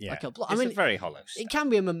like a block. It's a very hollow step. It can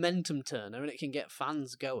be a momentum turner, and it can get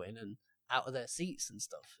fans going and out of their seats and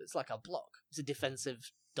stuff. It's like a block. It's a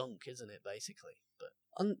defensive dunk, isn't it, basically? But,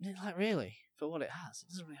 like, really, for what it has,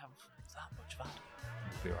 it doesn't really have that much value.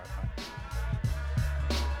 We'll be right back.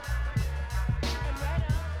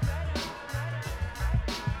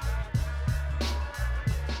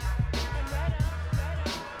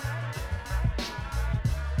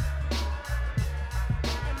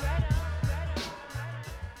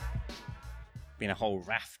 Been a whole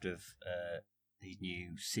raft of these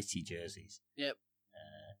new City jerseys. Yep.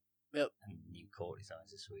 And new court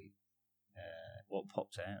designs this week. What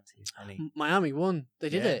popped out to you? Miami won. They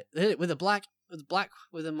did it. They did it with the black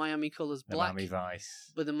with the Miami colours, black Miami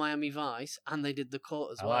Vice with the Miami Vice, and they did the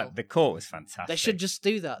court as well. The court was fantastic. They should just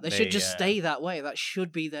do that. They should just stay that way. That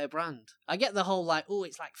should be their brand. I get the whole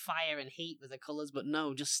it's like fire and heat with the colours, but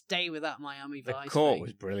no, just stay with that Miami Vice. The court thing.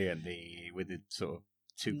 was brilliant. With the sort of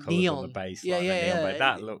 2 colours neon on the base. Yeah.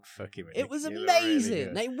 That looked fucking ridiculous. It was amazing.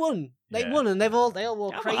 Really they won. They won, and they all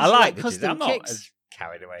wore crazy I like custom I'm not kicks. as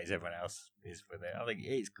carried away as everyone else is with it. I think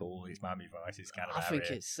it's cool. It's Miami Vice. It's kind of. I think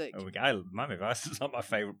it's sick. Miami Vice was not my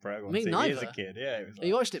favourite program. Me neither. As a kid, it was.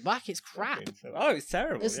 You watched it back. It's crap. It's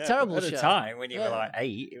terrible. It's a terrible At show. the time when you were like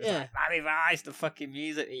 8, it was like Miami Vice, the fucking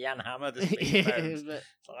music, the Jan Hammer, the speed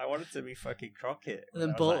but I wanted to be fucking Crockett. And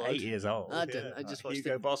then I was like 8 years old. I didn't. I just watched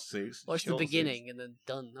Hugo Boss suits. Watched the beginning and then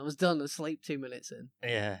done. I was done asleep 2 minutes in.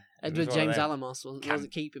 Yeah. Edward James Alamos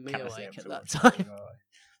wasn't keeping me awake at that time.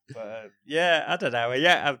 But I don't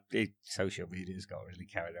know. Social media's got really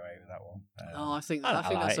carried away with that one. I think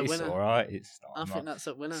that's a winner. It's all right. I think that's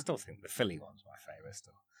a winner. I still think the Philly one's my favourite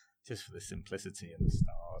still, just for the simplicity and the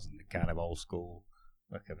stars and the kind of old school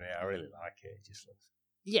look of it. I really like it. It just looks.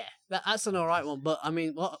 Yeah, that's an all right one. But I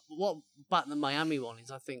mean, what about the Miami one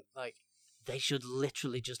is I think like they should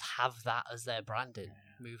literally just have that as their branding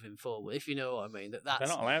moving forward. If you know what I mean, that's they're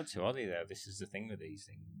not allowed to, are they? Though this is the thing with these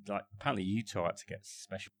things. Like apparently Utah had to get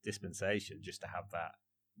special dispensation just to have that.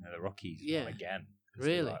 The Rockies one again.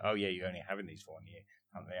 Really? Like, you're only having these for 1 year.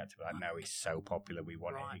 And they had to be like, no, it's so popular, we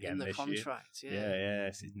want it again this contract, year.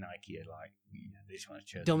 Yeah. So Nike are like, they just want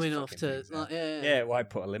to dumb enough to, why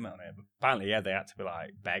put a limit on it? But apparently, they had to be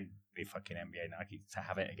like, beg the fucking NBA Nike to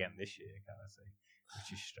have it again this year, kind of thing,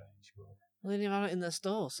 which is strange. But well, they didn't have it in their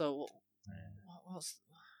store, so what's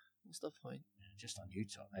the point? Just on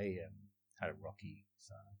Utah, they had a rocky.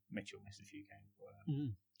 So Mitchell missed a few games, but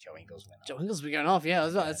Joe Ingles went off. Joe Ingles been going off, I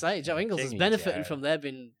was about to say. Joe Ingles is benefiting from their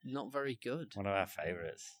being not very good. One of our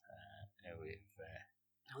favourites.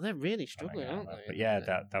 They're really struggling, aren't they?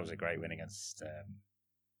 But that was a great win against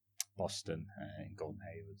Boston in Golden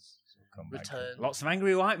Hayward's return. Lots of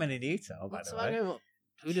angry white men in Utah, by the way.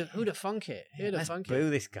 Who'd have thunk it? Let's boo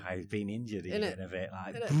this guy who's been injured again a bit.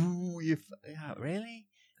 Like, boo, really?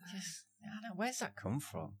 Where's that come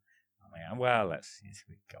from? I mean, well, let's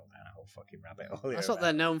go down a whole fucking rabbit hole. That's what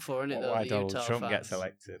they're known for, isn't it? Why Donald Trump gets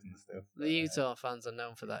elected and stuff. The Utah fans are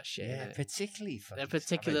known for that shit. Yeah, particularly. They're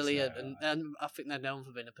particularly, and I think they're known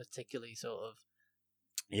for being a particularly sort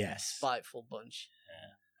of spiteful bunch.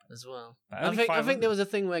 Yeah. As well. I think there was a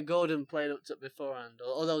thing where Gordon played up to it beforehand,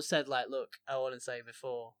 although said like, "Look, I want to say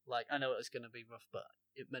before, like, I know it was going to be rough, but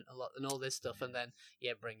it meant a lot," and all this stuff, and then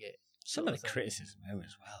bring it. Some of the criticism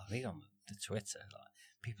as well. I think on the Twitter, like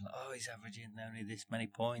people are he's averaging only this many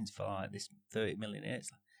points for like this 30 million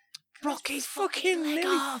hits. Like, Brock, his fucking leg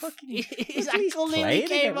off. His ankle nearly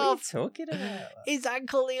came off. What are you talking about? His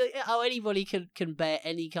ankle nearly... How anybody can bear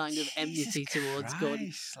any kind of enmity towards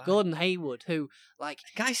Gordon Hayward, who, like...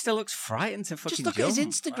 The guy still looks frightened to fucking jump. Just look at his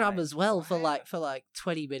Instagram as well for like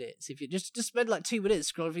 20 minutes. If you just spend like 2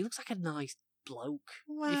 minutes scrolling, he looks like a nice bloke.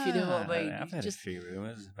 Well, if you know what I mean. I've heard a few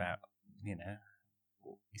rumours about,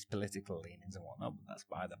 his political leanings and whatnot, but that's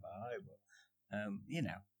by the by. But,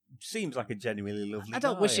 seems like a genuinely lovely guy. I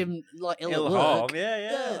don't wish him like ill at work. Harm.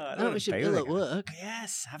 Yeah. I don't wish him ill at work. Yeah,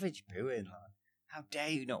 savage booing. Like, how dare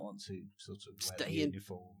you not want to sort of wear the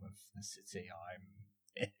uniform of the city?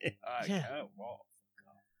 I can't. What?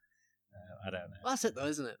 I don't know. Well, that's it though,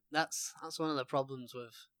 isn't it? That's one of the problems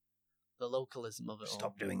with the localism of it all.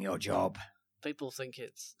 Stop doing your job. People think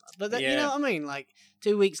it's, but then, you know what I mean. Like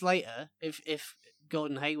 2 weeks later, if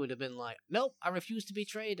Gordon Hayward had been like, nope, I refuse to be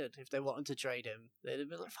traded. If they wanted to trade him, they'd have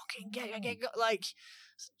been like, fucking get like,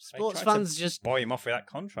 sports fans just buy him off with that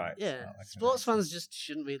contract. Yeah, sports fans just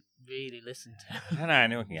shouldn't be really listened to. I don't know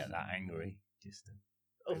anyone can get that angry. Just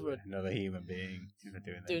over another human being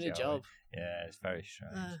doing a job. Yeah, it's very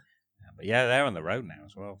strange. But yeah, they're on the road now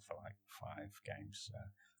as well for like 5 games. So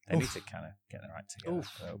they need to kind of get their act together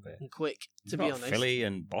a little bit. And quick, to be honest. Philly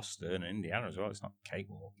and Boston and Indiana as well. It's not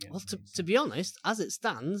cakewalk. Well, to be honest, as it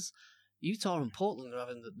stands, Utah and Portland are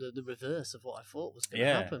having the reverse of what I thought was going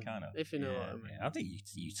to happen. Kind of. If you know what I mean. Yeah. I think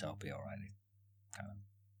Utah will be all right. Kind of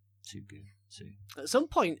too good. At some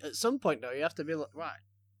point, though, you have to be like, right,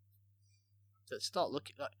 let's start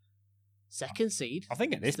looking like second seed. I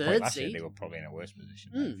think at this point last year they were probably in a worse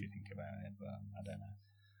position if you think about it, but I don't know.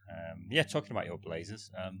 Talking about your Blazers,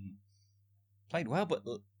 played well, but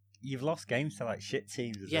you've lost games to like shit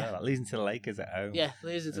teams as well. Like losing to the Lakers at home. Yeah,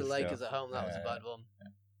 losing to the Lakers at home, that was a bad one.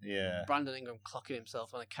 Yeah. Brandon Ingram clocking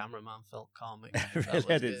himself on a cameraman felt calming. Really,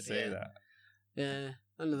 I didn't see that. Yeah,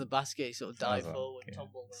 under the basket, he sort of dived forward,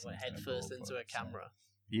 tumbled head first into a camera.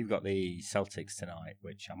 You've got the Celtics tonight,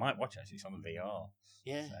 which I might watch actually. It's on the VR.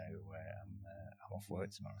 Yeah. So I'm off work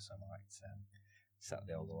tomorrow, so I might set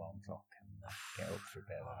the old alarm clock and get up for a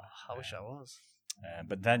bit of that. I wish I was.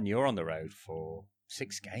 But then you're on the road for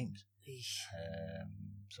 6 games.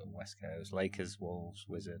 Sort of West Coast, Lakers, Wolves,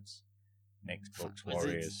 Wizards, Knicks, Bucks,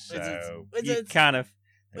 Warriors. So you kind of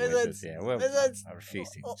Wizards. Yeah, well, Wizards. I refuse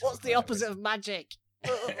to. What's the opposite of magic?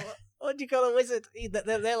 What do you call a wizard?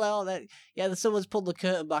 Someone's pulled the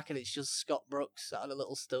curtain back and it's just Scott Brooks sat on a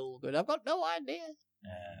little stool going, I've got no idea.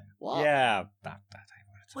 What? Yeah, that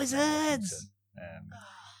Wizards.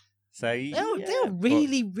 So they're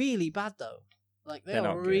really, really bad though. Like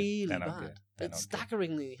they're really bad. Good. It's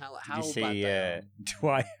staggeringly how Did you bad see they are.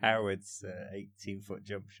 Dwight Howard's 18-foot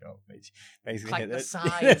jump shot, which basically like hit the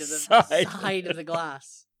side of the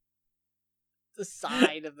glass. The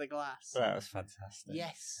side of the glass. That was fantastic.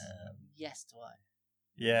 Yes. Yes, Dwight.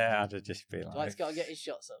 Yeah, I'd just be like... Dwight's got to get his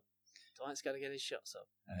shots up.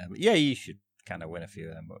 But yeah, you should kind of win a few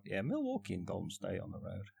of them. But yeah, Milwaukee and Golden State on the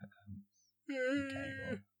road.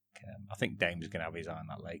 I think Dame's going to have his eye on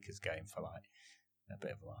that Lakers game for like a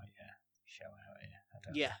bit of like show out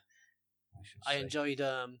here. I enjoyed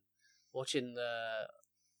watching the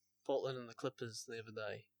Portland and the Clippers the other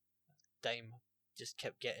day. Dame just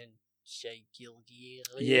kept getting Shea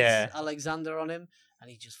Alexander on him, and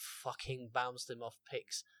he just fucking bounced him off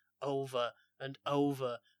picks over and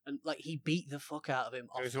over, and like he beat the fuck out of him.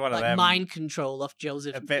 Off, it was one of like them, mind control off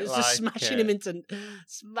Joseph. A bit just like smashing him into. A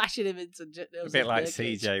bit like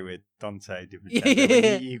CJ with Dante.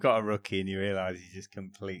 You got a rookie and you realise he's just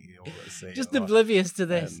completely all at sea. Just oblivious to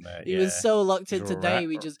this. He was so locked in today,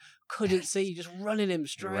 we just couldn't see. Just running him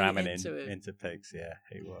straight into him. Into picks. Yeah,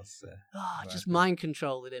 he was. Just mind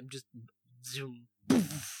controlling him. Just zoom.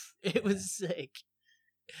 It was sick.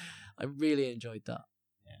 I really enjoyed that.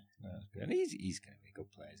 That's good. And he's going to be a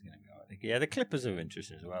good player. He's going to be all right. Yeah, the Clippers are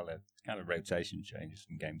interesting as well. They're kind of rotation changes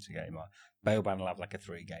from game to game. Like Boban will have like a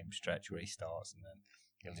 3-game stretch where he starts and then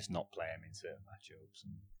he'll just not play him in certain matchups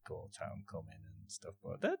and Courtown come in and stuff.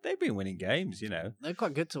 But they've been winning games, you know. They're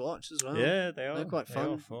quite good to watch as well. Yeah, they are. They're quite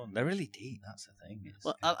fun. They're really deep, that's the thing.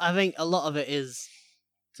 Well, I think a lot of it is,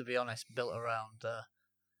 to be honest, built around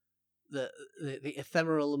the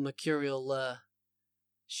ephemeral and mercurial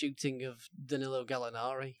shooting of Danilo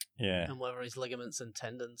Gallinari, and whether his ligaments and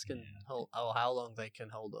tendons can hold, or how long they can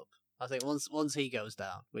hold up. I think once he goes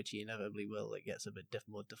down, which he inevitably will, it gets a bit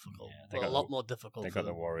more difficult. A lot more difficult. They got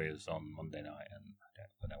the Warriors on Monday night, and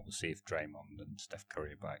we'll see if Draymond and Steph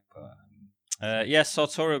Curry are back. But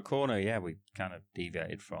Sartorial Corner. Yeah, we kind of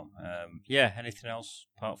deviated from. Anything else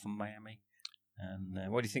apart from Miami? And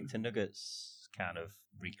what do you think the Nuggets kind of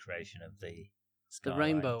recreation of the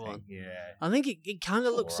rainbow one? Yeah, I think it kind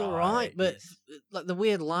of looks alright, but like the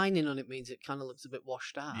weird lining on it means it kind of looks a bit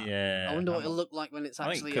washed out. Yeah, I wonder what it'll look like when it's actually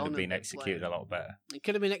on. I think it could have been executed a lot better. It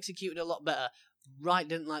could have been executed a lot better. Wright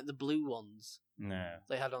didn't like the blue ones. No,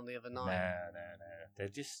 they had on the other night. No. They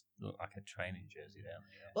just look like a training jersey, don't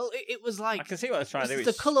they? Well, it was like, I can see what they're trying to do.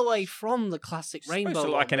 It's the colourway from the classic rainbow. It's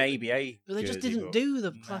like an ABA, but they just didn't do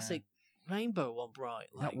the classic rainbow one bright.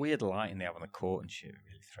 That weird lighting they have on the court and shit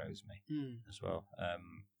really throws me as well.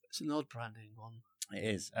 It's an odd branding one. It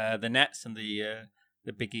is. The nets and the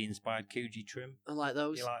Biggie inspired Coogee trim. I like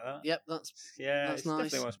those. You like that? Yep, that's it's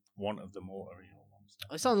nice. Definitely one of the more original ones.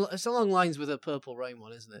 It's along lines with a Purple Rain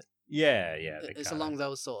one, isn't it? Yeah. It's along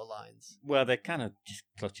those sort of lines. Well, they're kind of just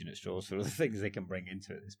clutching at straws for the things they can bring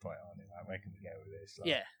into it at this point, aren't they? Like, where can we go with this?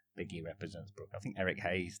 Like, Biggie represents Brook. I think Eric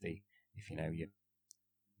Hayes, if you know your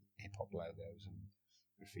hip hop logos, and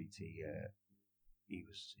graffiti. He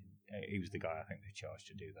was the guy I think they charged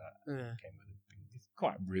to do that. Yeah. Came with it's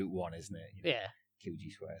quite route one, isn't it? Yeah.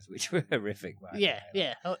 QG swears, which were horrific.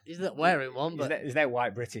 Yeah. Oh, he's not wearing one, but there's no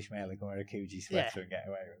white British male who can wear a QG sweater and get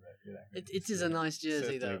away with it. You know, it is a nice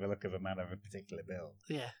jersey, though. The look of a man of a particular build.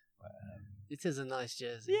 Yeah. But, it is a nice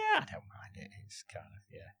jersey. Yeah, I don't mind it. It's kind of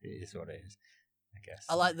it is what it is. I guess.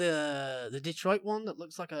 I like the Detroit one that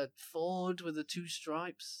looks like a Ford with the two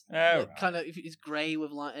stripes. Oh, right. Kind of, it's grey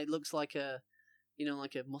with it looks like a,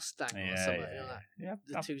 like a Mustang or something.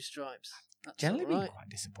 The two stripes. That's generally been quite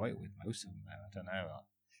disappointed with most of them, though. I don't know.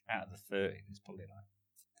 Out of the 30, there's probably like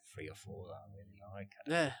 3 or 4 that I really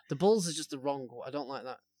like. The Bulls is just the wrong one. I don't like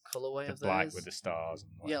that colourway of theirs. The black with the stars.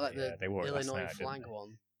 And like the they wore Illinois night, flag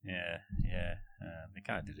one. Yeah. They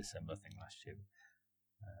kind of did a similar thing last year.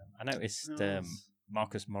 I noticed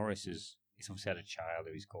Marcus Morris he's obviously had a child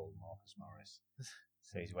who he's called Marcus Morris.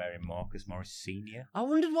 So he's wearing Marcus Morris Senior. I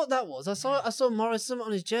wondered what that was. I saw Morris something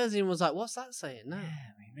on his jersey and was like, "What's that saying?" No, yeah,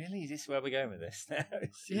 I mean, really, is this where we're going with this?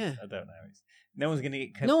 Yeah, I don't know. No one's going to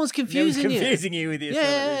get. No one's confusing you with your.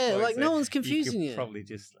 Yeah, like no one's confusing you. Probably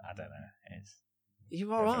just I don't know.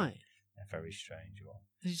 You're all right. A very strange one.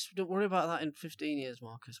 Just don't worry about that in 15 years,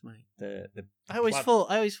 Marcus, mate. I always thought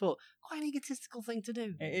quite an egotistical thing to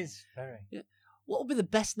do. It is very. Yeah. What would be the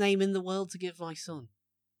best name in the world to give my son?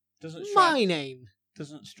 My name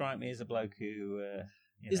doesn't strike me as a bloke who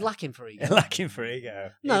is lacking for ego.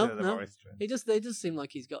 No. They just seem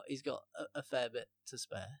like he's got a fair bit to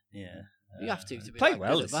spare. Yeah. You have to be played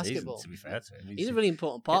well at basketball. Season, to be fair to him. He's a really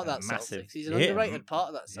important part of that Celtics. He's an underrated part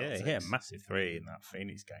of that Celtics. Yeah, he hit a massive 3 in that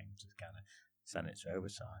Phoenix game to kind of send it to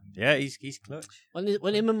overtime. Yeah, he's clutch.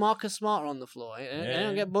 When him and Marcus Smart are on the floor, they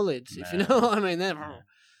don't get bullied, if you know what I mean.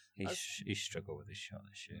 He's struggled with his shot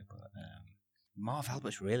this year, but Marv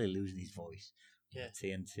Albert's really losing his voice. Yeah.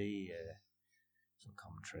 TNT some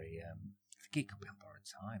commentary. I think he could be on borrowed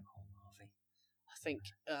time, Harvey. I think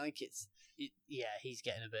he's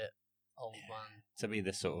getting a bit old, man. To be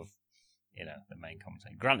the sort of, the main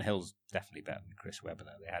commentator. Grant Hill's definitely better than Chris Webber,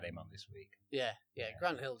 though. They had him on this week. Yeah.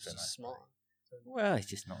 Grant Hill's just smart. Well, he's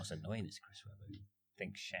just not as annoying as Chris Webber. He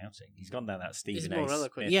thinks shouting. He's gone down that Stephen He's A. more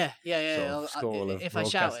eloquent. Smith Yeah. School of if I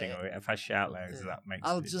shout broadcasting, or if I shout loud, that makes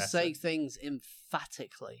I'll it just better. say things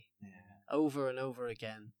emphatically, over and over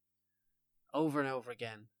again,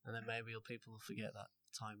 and then maybe people will forget that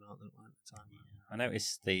timeout that weren't the timeout. I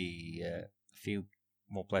noticed a few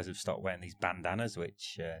more players have stopped wearing these bandanas,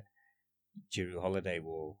 which Jrue Holiday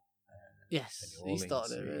wore. Yes, he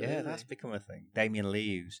started it. Really, yeah, that's become a thing. Damian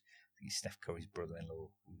Lee, he's Steph Curry's brother-in-law,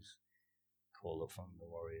 who's called up from the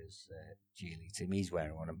Warriors G League team. He's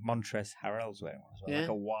wearing one, and Montrezl Harrell's wearing one as well, like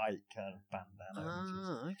a white kind of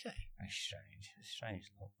bandana. Okay. Very strange. It's a strange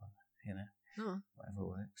look, but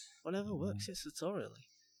whatever works. It's tutorially.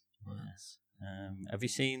 Yes. Have you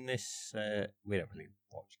seen this? We don't really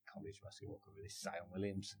watch college basketball cover. This Zion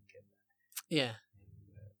Williamson kid. Yeah.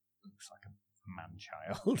 Who looks like a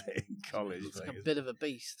man-child in college. Looks like a bit of a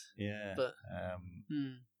beast. Yeah. But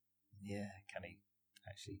yeah, can he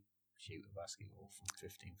actually shoot a basketball from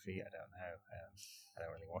 15 feet? I don't know. I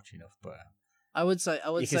don't really watch enough, but I would say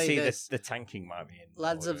you can see this. The tanking might be in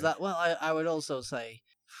lads of that. Well, I would also say.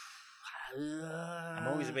 I'm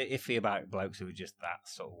always a bit iffy about blokes who are just that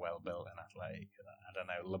sort of well built and athletic. I don't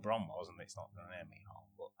know. LeBron wasn't. It's not going to hit me home,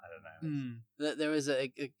 but I don't know. There is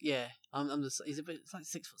he's a bit. It's like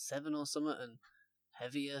 6'7" or something, and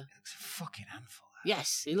heavier. He looks a fucking handful.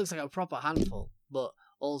 Yes, he looks like a proper handful, but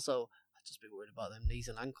also I'd just be worried about them knees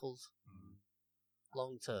and ankles.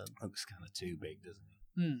 Long term, looks kind of too big, doesn't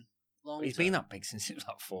he? He's been that big since he was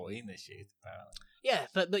like 14 this year, apparently. Yeah,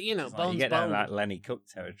 but bones, you get down like Lenny Cook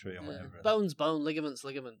territory or whatever. Bones,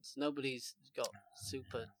 ligaments. Nobody's got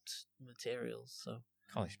super materials, so.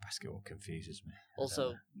 College basketball confuses me. Also,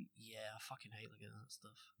 I fucking hate looking at that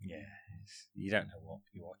stuff. Yeah, you don't know what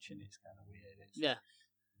you're watching. It's kind of weird. Yeah.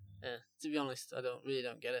 To be honest, I really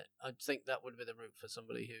don't get it. I think that would be the route for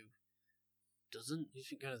somebody who doesn't. You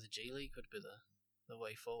think going to the G League would be the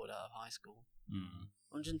way forward out of high school.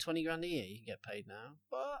 120 grand a year you can get paid now.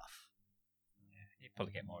 You'd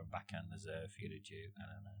probably get more backhand reserve for you to do. I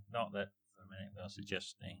don't know. Not that for a minute we are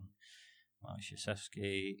suggesting Mark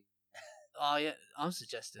Krzyzewski. Oh yeah, I'm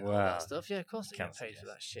suggesting all that stuff. Yeah, of course they get paid for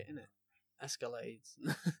that shit, innit? Escalades.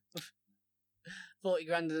 40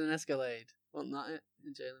 grand in an Escalade. Wasn't that it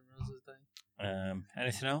in Jalen Rose's day?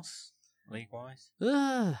 Anything else league wise?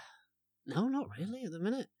 No, not really at the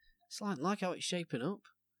minute. It's like how it's shaping up.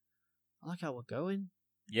 I like how we're going.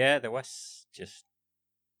 Yeah, the West's just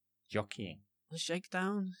jockeying. The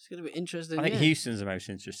shakedown. It's going to be interesting. I think Houston's the most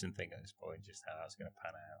interesting thing at this point, just how that's going to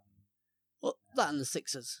pan out. Well, that and the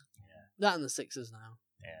Sixers. Yeah. That and the Sixers now.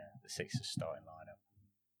 Yeah, the Sixers starting lineup.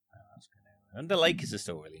 That's gonna... And the Lakers are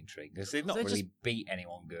still really intrigued because they've not really beat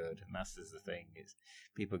anyone good, and that's the thing. Is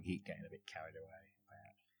people keep getting a bit carried away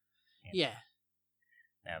about. Yeah.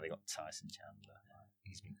 Now they got Tyson Chandler.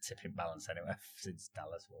 He's been tipping balance anyway since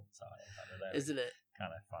Dallas won the title. I don't know. Isn't it?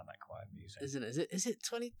 Kind of find that quite amusing. Isn't it? Is it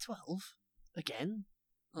 2012 again?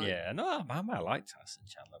 Like, yeah, no, I might like Tyson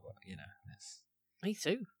Chandler, but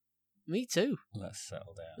Me too. Let's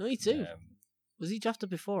settle down. Me too. Was he drafted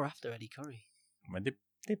before or after Eddie Curry? I mean,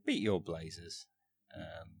 they beat your Blazers.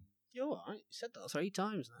 You're all right. You said that 3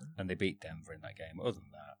 times now. And they beat Denver in that game. Other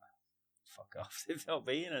than that, fuck off. They've not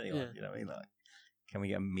beaten anyone. Yeah. You know what I mean? Like, can we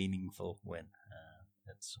get a meaningful win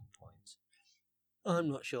at some point? I'm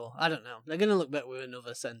not sure. I don't know. They're going to look better with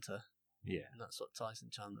another centre. Yeah. And that's what Tyson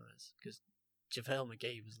Chandler is. Because JaVale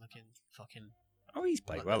McGee was looking fucking... Oh, he's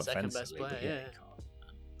played well offensively. Player, but yeah.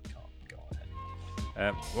 Can't go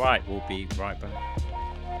ahead. Right, we'll be right back.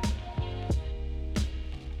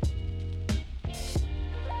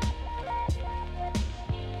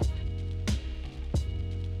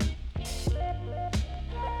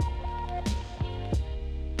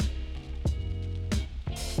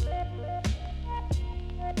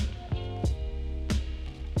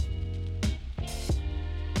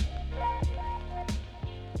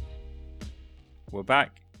 We're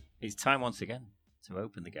back. It's time once again to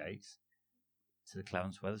open the gates to the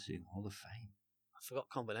Clarence Weatherspoon Hall of Fame. I forgot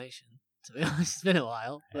combination, to be honest. It's been a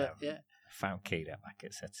while, but yeah. Found keyed out back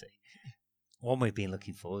at SETI. One we've been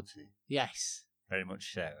looking forward to. Yes. Very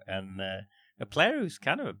much so. And a player who's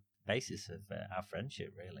kind of a basis of our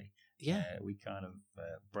friendship, really. Yeah. We kind of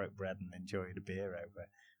broke bread and enjoyed a beer over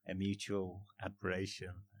a mutual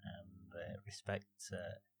admiration and respect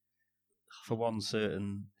for one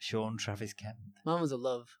certain Shawn Travis Kemp. Mine was a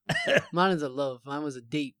love. Mine was a love. Mine was a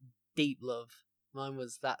deep, deep love. Mine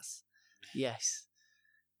was yes.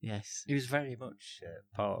 He was very much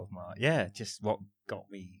part of my just what got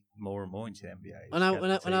me more and more into the NBA.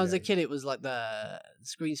 When I was a kid, it was like the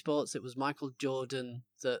Screen Sports. It was Michael Jordan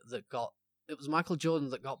that got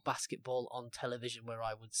basketball on television where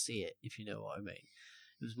I would see it. If you know what I mean,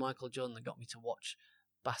 it was Michael Jordan that got me to watch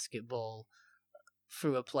basketball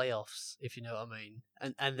through a playoffs, if you know what I mean.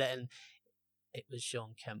 And then it was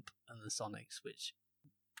Shawn Kemp and the Sonics, which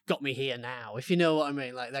got me here now, if you know what I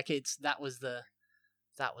mean.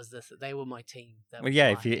 They were my team.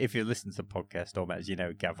 If you listen to the podcast, or as you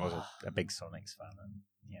know, Gav was a big Sonics fan, and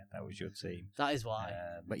that was your team. That is why.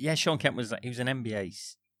 But Shawn Kemp was an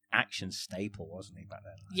NBA action staple, wasn't he, back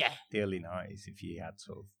then? Yeah. The early 90s, if you had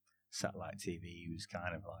sort of satellite TV, he was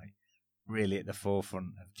kind of like really at the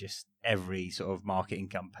forefront of just every sort of marketing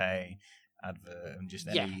campaign, advert, and just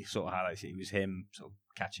any sort of highlights. It was him sort of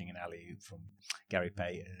catching an alley-oop from Gary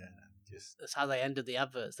Payton. That's how they ended the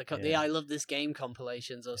adverts. The I Love This Game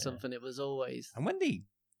compilations or something. It was always... And when the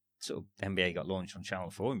sort of NBA got launched on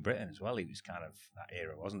Channel 4 in Britain as well, he was kind of that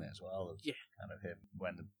era, wasn't it, as well? Kind of him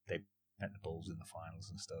when they met the Bulls in the finals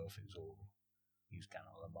and stuff. He was kind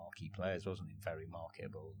of one of the marquee players, wasn't he? Very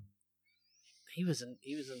marketable. He was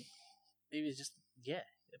just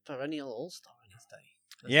a perennial all-star in his day.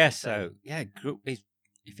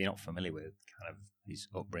 If you're not familiar with kind of his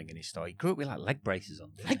upbringing, his story, he grew up with like leg braces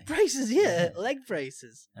on. Leg braces. Leg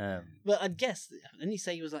braces. But I'd guess, didn't you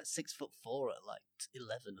say he was like 6'4" at like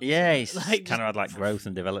 11? Yeah, he's kind of had like growth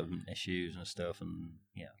and development issues and stuff, and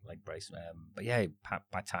leg braces. But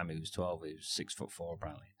by the time he was 12, he was 6'4"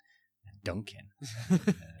 apparently, and dunking.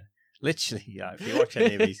 Literally, if you watch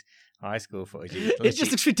any of his high school footage, it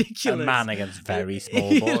just looks ridiculous. A man against very small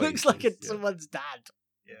boys. He looks like someone's dad.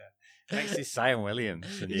 Yeah. Next is Zion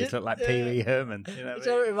Williamson. You just look like Pee Wee Herman. You know what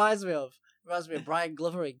it reminds me of? It reminds me of Brian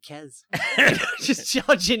Glover in Kez. Just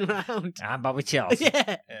charging around. I'm Bobby Charles.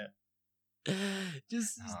 Yeah.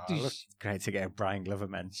 Great to get a Brian Glover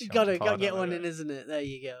mention. Got to get one in, isn't it? There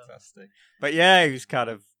you go. Fantastic. But he was kind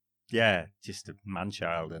of, just a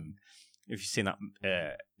man-child. And if you've seen that,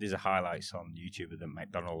 there's a highlights on YouTube of the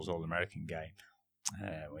McDonald's All-American game.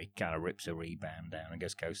 Where he kind of rips a rebound down and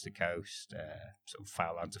goes coast to coast, sort of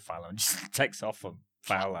foul line to foul line, just takes off from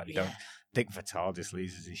foul line. Dick Vitale just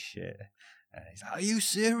loses his shit. He's like, "Are you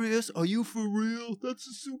serious? Are you for real? That's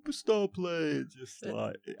a superstar play." Just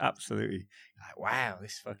like absolutely, like, wow,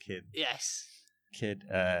 this fucking kid.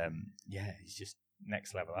 He's just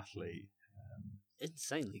next level athlete.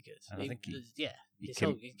 Insanely good. I think his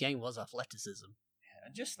game was athleticism. Yeah,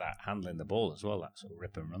 and just that handling the ball as well, that sort of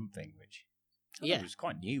rip and run thing, which. It was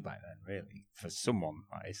quite new back then, really, for someone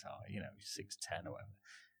like his height, 6'10" or whatever.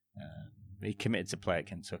 He committed to play at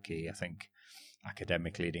Kentucky. I think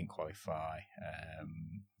academically he didn't qualify.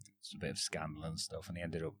 a bit of scandal and stuff, and he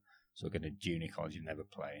ended up sort of going to junior college and never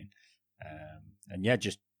playing. And yeah,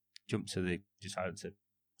 just decided to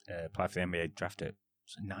apply for the NBA draft at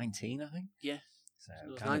 19, I think. Yeah. So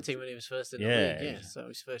it was 19 when he was first in the league. Yeah, so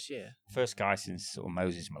his first year. First guy since sort of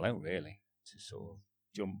Moses Malone, really, to sort of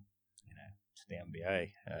jump, to the NBA.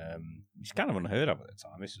 It's kind of unheard of at the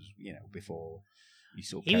time. This was, before you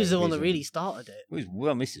sort of. He was the one that really started it.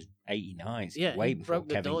 This is 89. So yeah, way before broke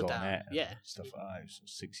the Kevin door Garnett down. and stuff like that. It was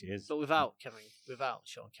 6 years. But without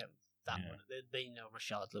Shawn Kemp, there'd been no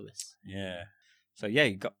Rashard Lewis. Yeah. So yeah,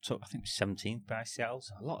 he got to, I think, 17th by Seattle.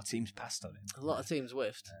 So a lot of teams passed on him. A lot of teams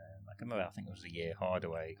whiffed. I can remember, I think it was a year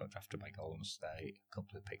Hardaway. He got drafted by Golden State. A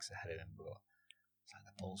couple of picks ahead of him, but it's like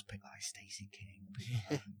the Bulls picked like Stacey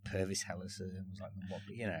King, Purvis Hellerson was like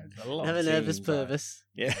the a lot. Never of nervous teams, Purvis.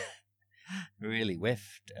 Really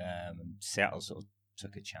whiffed. And Seattle sort of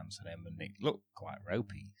took a chance on him, and it looked quite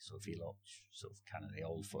ropey. So if you look sort of kind of the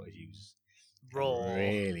old footage, he was raw,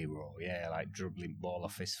 really raw, like dribbling ball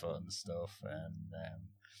off his foot and stuff, and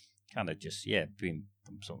kind of just being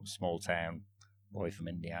from sort of small town boy from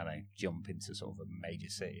Indiana, jump into sort of a major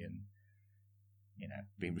city and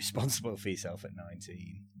being responsible for yourself at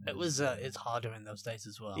 19. It was it's harder in those days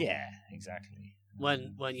as well. Yeah, exactly.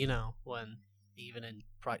 When even in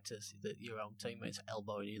practice that your own teammates are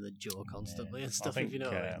elbowing you in the jaw constantly and stuff. If you know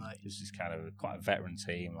what I mean, like this is kind of quite a veteran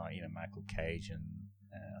team, like Michael Cage and.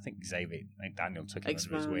 I think Daniel took him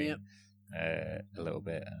under his wing a little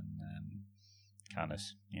bit and kind of,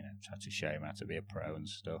 tried to show him how to be a pro and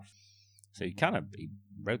stuff. So he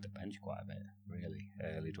rode the bench quite a bit, really,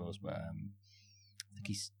 early doors. But I think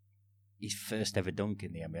his first ever dunk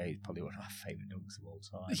in the NBA is probably one of my favourite dunks of all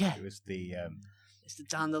time. Yeah. It was it's the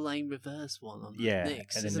down the lane reverse one on the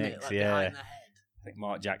Knicks, and the isn't Knicks, it? Like behind the head. I think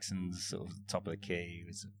Mark Jackson's sort of top of the key.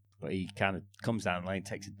 But he kind of comes down the lane,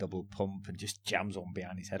 takes a double pump, and just jams one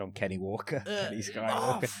behind his head on Kenny Walker. Kenny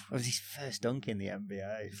Skywalker. That was his first dunk in the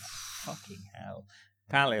NBA. Fucking hell.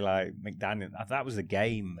 Apparently, like, McDaniel, that was the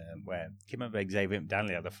game where, can you remember Xavier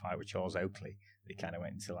McDaniel had a fight with Charles Oakley? They kind of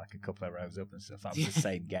went into like a couple of rows up and stuff. That was the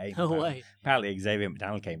same game. No way. Apparently, Xavier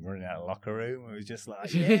McDaniel came running out of the locker room and was just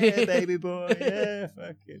like, yeah, baby boy, yeah,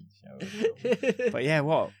 fucking show. But yeah,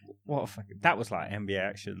 what fucking, that was like NBA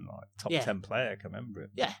action, like top 10 player, I can remember it.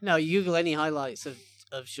 Yeah, no, you Google any highlights of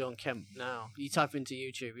Shawn Kemp now. You type into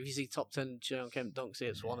YouTube, if you see top 10 Shawn Kemp dunks,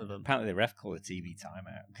 it's one of them. Apparently the ref called a TV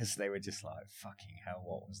timeout because they were just like, fucking hell,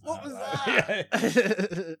 what was that? What was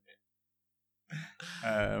that?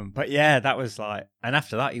 But yeah, that was like, and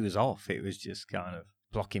after that he was off. It was just kind of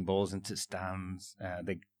blocking balls into stands.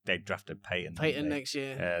 They drafted Peyton next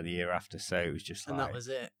year, the year after, so it was just and like, that was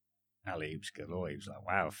it. Alley-oops galore. He was like,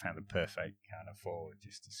 wow, I found the perfect kind of forward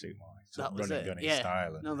just to suit my that was running gunning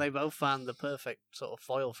style. No, they both found the perfect sort of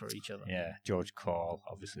foil for each other. Yeah, George Call,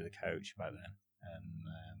 obviously the coach back then,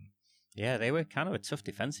 and they were kind of a tough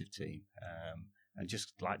defensive team, and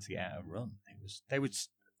just liked to get out a run. They would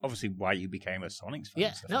obviously why you became a Sonics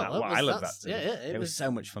fan. Yeah, I love that team. It was so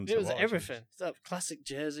much fun to watch. It was everything. That classic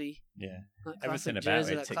jersey. Yeah, everything about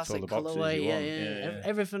jersey, it that ticked classic all the boxes colorway. you want. Yeah.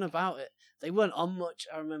 Everything about it. They weren't on much,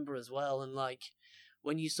 I remember as well, and like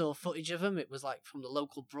when you saw footage of them, it was like from the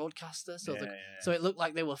local broadcaster, so so it looked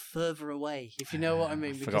like they were further away, if you know what I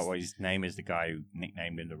mean. I forgot what his name is, the guy who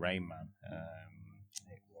nicknamed him the Rain Man.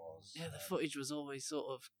 It was... Yeah, the footage was always sort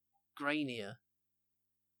of grainier,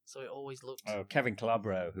 so it always looked... Oh, Kevin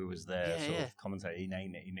Calabro, who was there, sort of commentator, he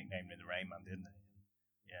nicknamed him the Rain Man, didn't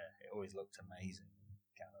he? Yeah, it always looked amazing.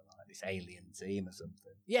 Kind of like this alien team or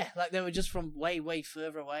something. Yeah, like they were just from way, way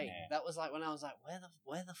further away. Yeah. That was like when I was like,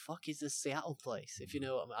 where the fuck is this Seattle place? If you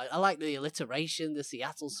know what I mean. I like the alliteration, the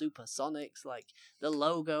Seattle Supersonics, like the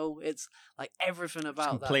logo. It's like everything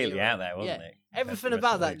about that. Completely out there, wasn't it? Everything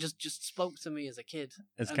about that just spoke to me as a kid.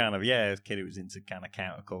 It's kind of, as a kid who was into kind of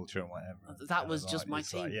counterculture and whatever. That was just my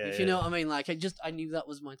team. Like, if you know what I mean. Like I knew that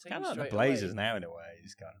was my team. Kind of like the Blazers now in a way.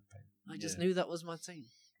 It's kind of thing. I just knew that was my team.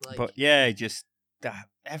 Like, but just that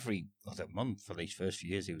every other month for these first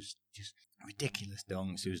few years, it was just ridiculous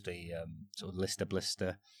dunks. It was the sort of Lister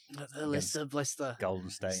Blister. The Lister Blister.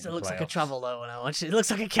 Golden State. Still looks like a travel though when I watch it. It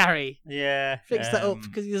looks like a carry. Yeah. Fix that up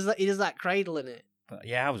because he does that cradle in it. But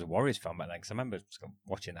yeah, I was a Warriors fan back then because I remember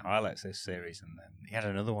watching the highlights of this series, and then he had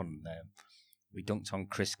another one. We dunked on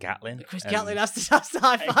Chris Gatlin. Chris Gatlin has to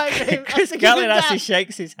high five him. Chris Gatlin actually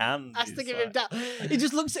shakes his hand. Has to give him down. He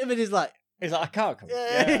just looks at him and he's like, I can't come.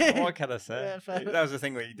 Yeah. What can I say? Yeah, that was the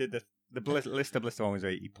thing where he did the Lister one was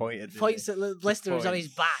where he pointed. Points at Blister who's on his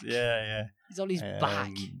back. Yeah. He's on his back.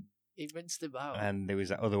 He rinsed him out. And there was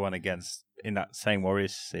that other one against in that same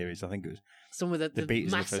Warriors series. I think it was some with the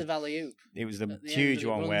massive alley-oop. It was the huge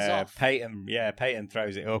one where Peyton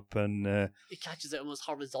throws it up and he catches it almost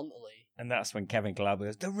horizontally. And that's when Kevin Glab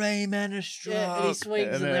goes, "The Raymen are struck." Yeah, and he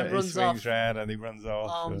swings and then runs off. He swings round and he runs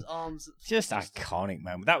off. Arms. Just iconic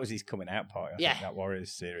moment. That was his coming out party. I think that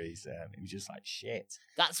Warriors series. It was just like shit.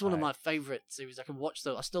 That's one of my favourite series. I can watch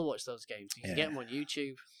those. I still watch those games. You can get them on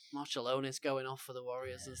YouTube. Marcialonis going off for the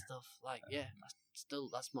Warriors and stuff.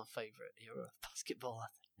 That's my favourite era of basketball. I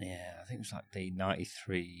think. Yeah, I think it was like the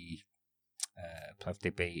 '93 playoff. They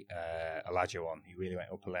beat Olajuwon. He really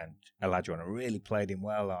went up Olajuwon and really played him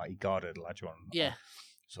well. He guarded Olajuwon,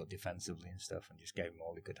 sort of defensively and stuff, and just gave him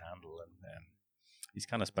all he could handle. And he's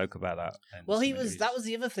kind of spoke about that. Well, that was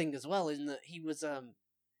the other thing as well, in that he was a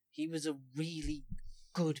really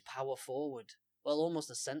good power forward. Well, almost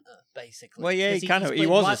a centre, basically. Well, yeah, he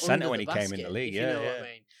was a centre when he came in the league. You know what I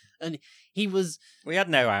mean? And he was. We had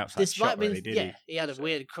no outside shot, really, did he? Yeah, he had a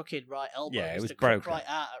weird crooked right elbow. Yeah, it was broken. Right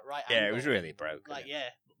angle. Yeah, it was really broken.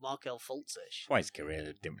 Markel Fultz-ish. Well, his career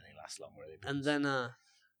didn't really last long, really. And then,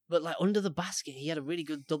 but under the basket, he had a really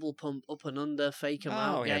good double pump up and under, fake him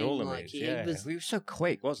out. He had all the moves. He was so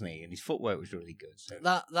quick, wasn't he? And his footwork was really good. So.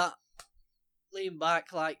 That lean back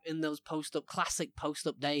in those classic post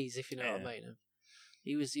up days, if you know what I mean.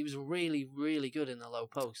 He was really, really good in the low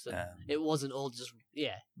post. And it wasn't all just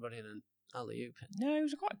running an alley-oop. No, he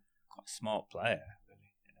was a quite smart player,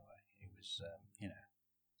 really, in a way. He was,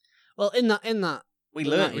 Well, in that we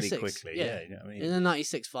learned really quickly. Yeah, you know what I mean? In the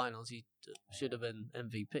 '96 finals, he should have been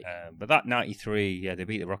MVP. But that '93, they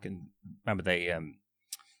beat the Rockets. Remember,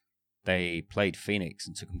 they played Phoenix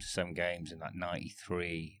and took them to 7 games in that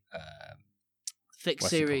 '93. Fixed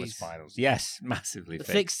series finals, yes, massively. The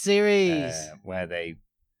fixed series where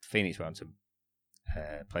Phoenix went to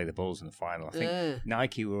play the Bulls in the final. I think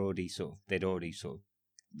Nike they'd already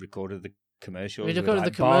recorded the commercials. We recorded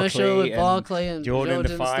the commercial with Barkley and Jordan in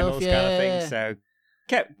the finals, kind of thing. So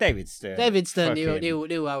kept David Stern. David Stern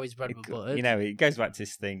knew how his bread was buttered. You know, it goes back to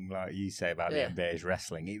this thing like you say about the NBA's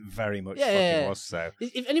wrestling. It very much fucking was so.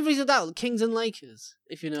 If anybody's doubt, Kings and Lakers,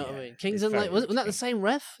 if you know what I mean. Kings and Lakers. Wasn't that the same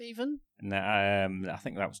ref even? No, I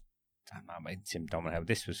think that might be Tim Domino.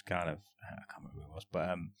 This was kind of, I can't remember who it was,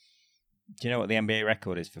 but do you know what the NBA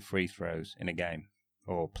record is for free throws in a game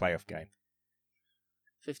or playoff game?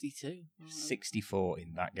 52. 64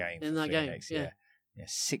 in that game. In that Phoenix, game, yeah,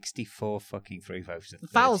 64 fucking free throws. The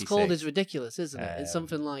fouls called is ridiculous, isn't it? It's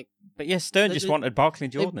something like. But Stern just wanted Barkley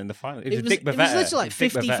and Jordan in the final. It was Dick Bavetta. It was literally like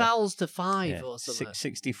 50 fouls to 5 or something.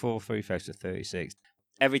 64 free throws to 36.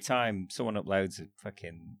 Every time someone uploads a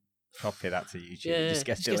fucking copy of that to YouTube, it just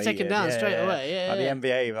gets taken down straight away. Yeah, like the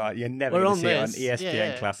NBA, you're never going to see it on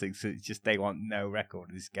ESPN Classics. It's just they want no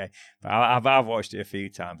record of this game. But I've watched it a few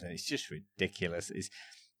times and it's just ridiculous. It's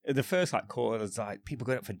the first quarter. There's people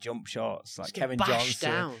going up for jump shots, like Kevin Johnson.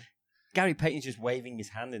 Down. Gary Payton's just waving his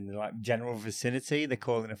hand in the general vicinity. They're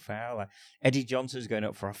calling a foul. Eddie Johnson's going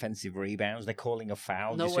up for offensive rebounds. They're calling a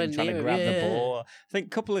foul. Nowhere just trying to grab the ball. I think a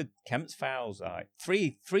couple of Kemp's fouls.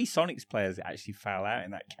 Three Sonics players actually foul out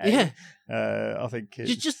in that game. I think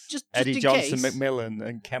just Eddie in Johnson, case. McMillan,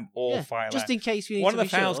 and Kemp all foul out. Just in case we need One to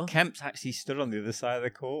of the fouls, sure. Kemp's actually stood on the other side of the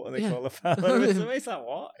court and they call a foul. It's like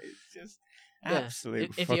what? It's just.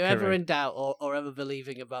 Absolute If you're ever in doubt or ever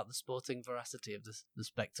believing about the sporting veracity of the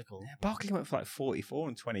spectacle. Yeah, Barkley went for 44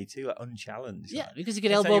 and 22, unchallenged. Yeah, because he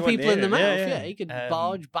could elbow people in the mouth. Yeah, he could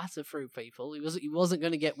batter through people. He wasn't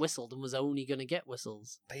going to get whistled and was only going to get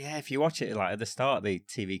whistles. But yeah, if you watch it at the start, the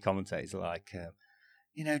TV commentators are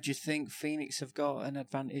do you think Phoenix have got an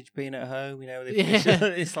advantage being at home?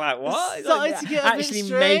 It's like, what? It's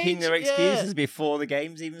actually making their excuses before the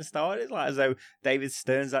game's even started. As though David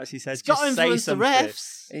Stearns actually says, just say something. The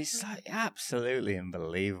refs. It's absolutely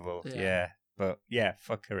unbelievable. Yeah. But yeah,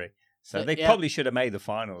 fuckery. So they probably should have made the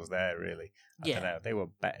finals there, really. I don't know. They were a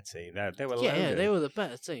better team. They were loaded. Yeah, they were the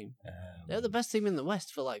better team. They were the best team in the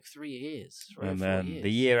West for 3 years. And then 4 years.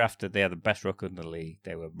 The year after they had the best record in the league,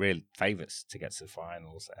 they were real favourites to get to the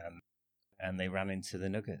finals. And they ran into the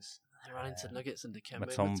Nuggets. They ran into Nuggets and Dikembe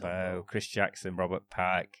Mutombo, Chris Jackson, Robert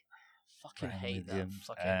Pack. Fucking hate that.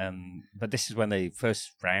 But this is when the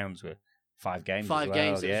first rounds were 5 games. 5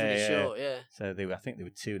 games, it was really short, yeah. So I think they were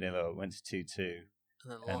 2-0 up, went to 2-2.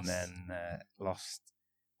 And then lost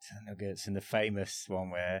to the Nuggets in the famous one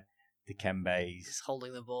where Dikembe's just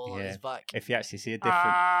holding the ball on his back. If you actually see the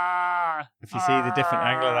different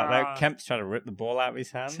angle of that, though, Kemp's trying to rip the ball out of his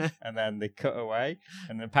hand, and then they cut away,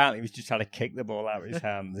 and then apparently he was just trying to kick the ball out of his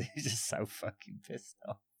hands. He's just so fucking pissed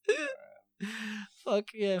off.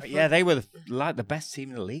 Fuck yeah! But yeah, they were the best team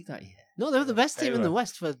in the league that year. No, they were the best team in the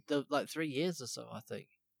West for 3 years or so, I think.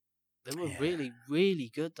 They were really,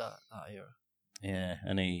 really good that era. Yeah,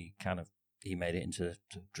 and he made it into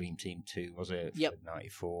Dream Team 2, was it? Yep. For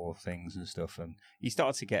 94 things and stuff. And he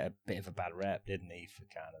started to get a bit of a bad rep, didn't he, for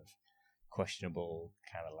kind of questionable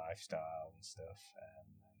kind of lifestyle and stuff.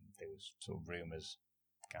 And there was sort of rumours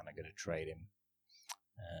kind of going to trade him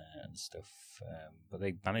and stuff. But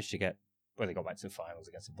they managed to they got back to the finals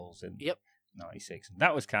against the Bulls in 96. And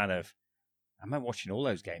that was kind of, I remember watching all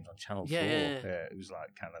those games on Channel 4. It was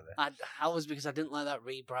like kind of I was, because I didn't like that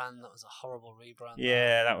rebrand. That was a horrible rebrand.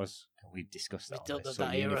 Yeah, that was, we discussed that on this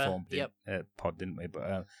that uniform pod, didn't we?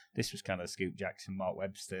 But this was kind of Scoop Jackson, Mark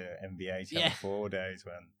Webster, NBA Channel 4 days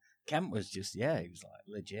when Kemp was just, he was like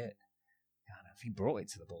legit. Kind of, he brought it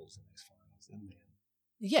to the Bulls in those finals, didn't he?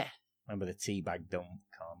 Yeah. Remember the teabag dunk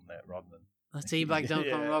on Rodman? A teabag dunk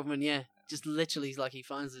on Rodman, just literally like he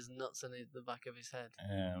finds his nuts in the back of his head.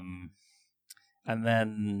 And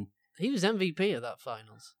then he was MVP of that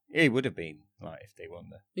finals. He would have been, like, if they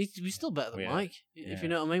won He was still better than Mike, if you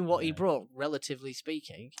know what I mean. What he brought, relatively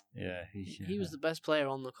speaking. Yeah, he was the best player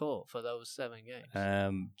on the court for those 7 games.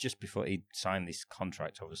 Just before he signed this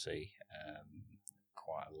contract, obviously,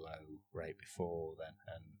 quite a low rate before then,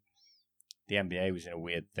 and the NBA was in a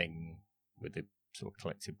weird thing with the sort of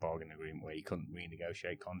collective bargaining agreement where you couldn't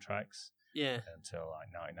renegotiate contracts. Until like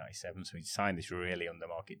 1997, so he signed this really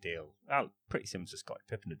under-market deal. Pretty similar to Scottie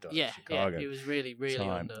Pippen had done in Chicago. Yeah, he was really, really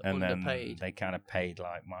underpaid. Then they kind of paid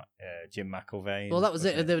like Jim McElvain. Well, that was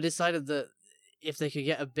it. They decided that if they could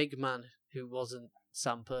get a big man who wasn't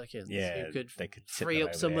Sam Perkins, who could free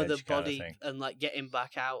up some of the body and like get him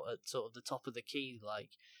back out at sort of the top of the key,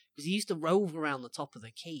 like, because he used to rove around the top of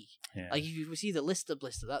the key. Like if you see the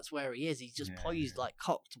blister, that's where he is. He's just poised, like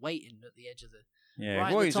cocked, waiting at the edge of the.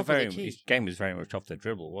 Yeah, well, his game was very much off the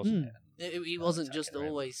dribble, wasn't it? He wasn't just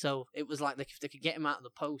always. So it was like if they could get him out of the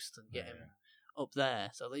post and get him up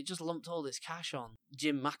there. So they just lumped all this cash on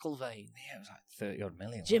Jim McElvain. Yeah, it was like 30-odd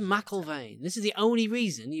million. Jim McElvain. This is the only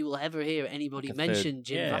reason you will ever hear anybody mention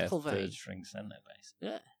Jim McElvain. Third-string centre, basically.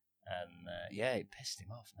 Yeah. And, it pissed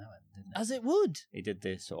him off now, didn't it? As it would. He did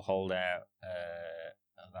this sort of holdout,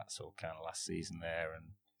 that sort of kind of last season there.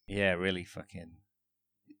 And, really fucking...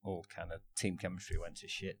 all kind of team chemistry went to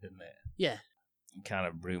shit, didn't it? Yeah. And kind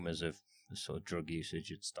of rumours of the sort of drug usage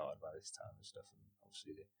had started by this time and stuff, and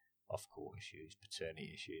obviously the off-court issues, paternity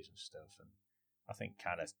issues and stuff. And I think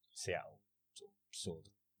kind of Seattle sort of saw the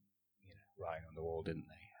writing on the wall, didn't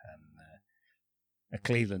they? And a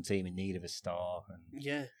Cleveland team in need of a star, and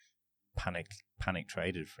panic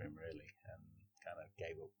traded for him really, and kind of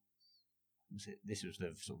gave up. This was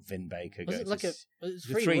the sort of Vin Baker. Was it like a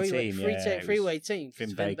three-way team?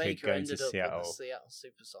 Vin Baker going to Seattle. With the Seattle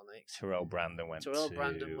Supersonics. Terrell Brandon went to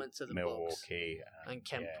the Milwaukee, and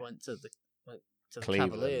Kemp went to the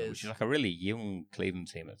Cleveland, Cavaliers, which is like a really young Cleveland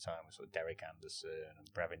team at the time. With sort of Derek Anderson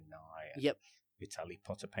and Brevin Nye. And Vitaly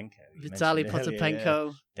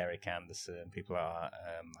Potapenko. Derek Anderson, people like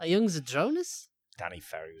that. A young Zadronis? Danny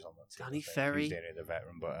Ferry was on that team. Danny Ferry. He was the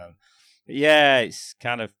veteran. But it's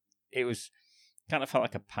kind of... It was... kind of felt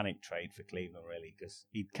like a panic trade for Cleveland, really, because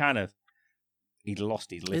he'd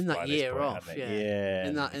lost his lift in that by year this point,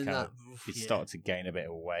 off, he'd started to gain a bit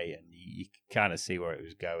of weight, and you could kind of see where it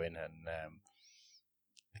was going, and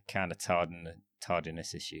the kind of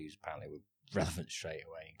tardiness issues apparently were relevant straight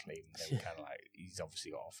away in Cleveland. They were kind of like, he's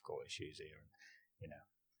obviously got off-court issues here, and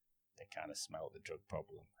they kind of smelled the drug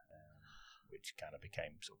problem, which kind of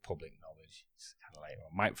became sort of public knowledge. It's kind of later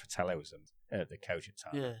on. Mike Fratello was the coach at the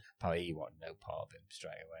time. Yeah. Probably he wanted no part of him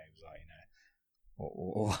straight away. He was like,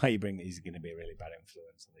 why you bring he's going to be a really bad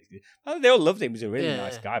influence on these guys. Oh, they all loved him. He was a really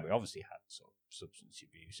nice guy, but obviously had sort of substance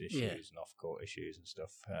abuse issues and off-court issues and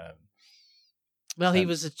stuff. He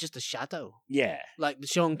was just a shadow. Yeah. Like the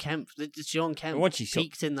Shawn Kemp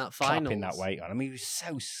peaked in that finals. Clapping that weight on. I mean, he was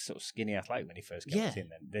so sort of skinny athletic when he first came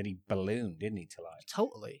in. Then he ballooned, didn't he, to like...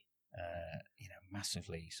 Totally.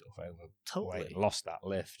 Massively sort of overweight, lost that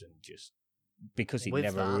lift, and just because he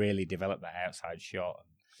never really developed that outside shot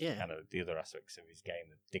and kind of the other aspects of his game,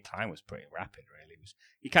 the decline was pretty rapid. Really,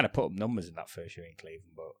 he kind of put up numbers in that first year in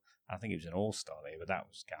Cleveland, but I think he was an all-star there. But that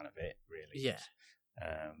was kind of it, really. Yeah.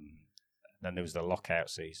 Then there was the lockout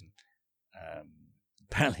season.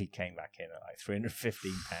 Apparently, he came back in at like £315, and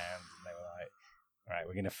they were like, "All right,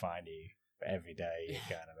 we're going to fine you." Every day,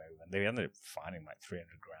 kind of over. And they ended up finding like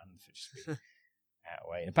 $300,000 for just being out of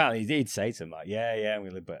weight. And apparently, he'd say to him like, "Yeah, we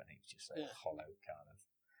live," but he was just like a hollow kind of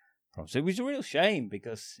promise. It was a real shame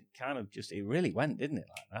because it kind of just it really went, didn't it?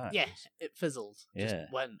 Like that. Yeah, it fizzled.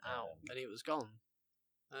 Just went out, and it was gone.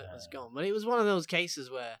 It was gone. But it was one of those cases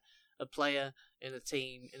where a player in a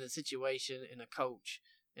team, in a situation, in a coach,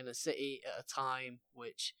 in a city at a time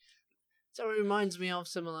which So it reminds me of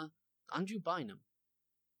similar Andrew Bynum.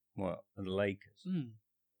 What, the Lakers?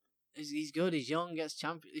 He's good. He's young. Gets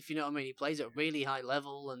champion. If you know what I mean, he plays at a really high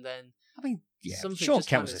level, and then Shawn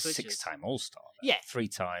Kemp was a 6-time All-Star. Yeah,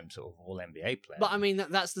 3-time sort of All-NBA player. But I mean,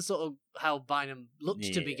 that's the sort of how Bynum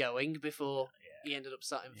looked to be going before he ended up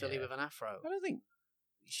sat in Philly with an afro. I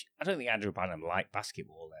don't think Andrew Bynum liked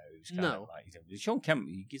basketball though. He was kind of like, Shawn Kemp,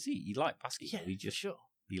 you can see he liked basketball. Yeah,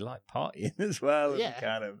 he liked partying as well. Yeah, and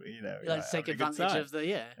kind of he likes to take advantage of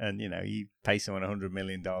the And you pay someone $100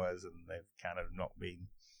 million, and they've kind of not been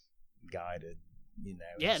guided.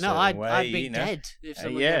 I'd be dead if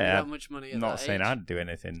someone gave me that much money. I'm not saying I'd do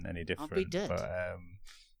anything any different. I'd be dead. But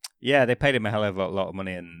they paid him a hell of a lot of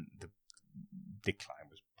money, and the decline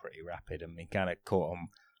was pretty rapid. And we kind of caught him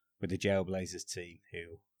with the Jailblazers team,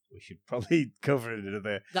 who we should probably cover in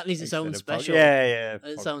another. That needs its own special.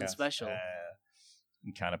 Its own special.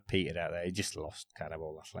 And kind of petered out there. He just lost kind of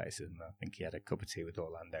all athleticism. I think he had a cup of tea with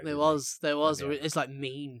Orlando. There was. It's like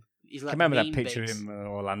mean. He's like, I remember that picture of him in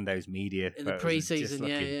Orlando's media in the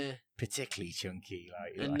preseason, particularly chunky,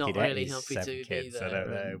 and not really happy to kids, either. I don't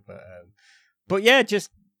know, but yeah,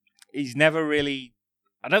 just he's never really.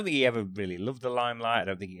 I don't think he ever really loved the limelight. I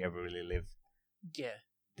don't think he ever really lived.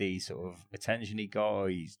 The sort of attention he got.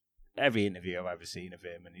 He's every interview I've ever seen of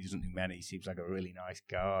him, and he doesn't do many. He seems like a really nice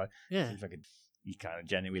guy. Yeah, seems like he kind of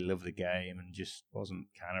genuinely loved the game and just wasn't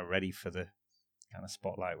kind of ready for the kind of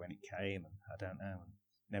spotlight when it came. And I don't know.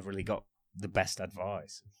 Never really got the best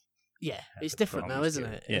advice. Yeah, it's different now, isn't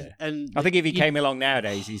it? Yeah. And I think if he came along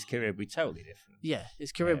nowadays, his career would be totally different. Yeah,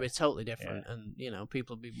 his career would be totally different. Yeah. And,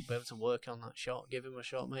 people would be able to work on that shot, give him a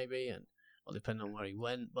shot maybe, and depending on where he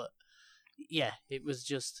went. But, yeah, it was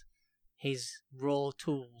just his raw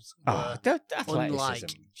tools were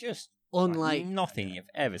unlike nothing you've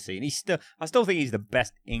ever seen. I still think he's the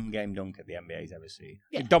best in-game dunker the NBA's ever seen.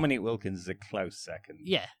 Yeah. Dominic Wilkins is a close second.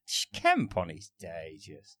 Yeah. Kemp on his day,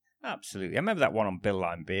 just absolutely. I remember that one on Bill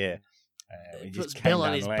Line Beer. He puts Bill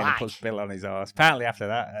on his back. Puts Bill on his arse. Apparently after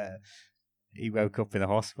that, he woke up in the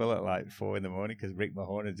hospital at like 4 a.m. because Rick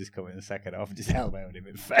Mahorn had just come in the second half and just elbowed him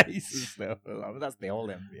in the face and stuff. That's the old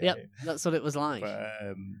NBA. Yep, that's what it was like. But,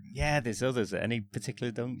 there's others. Any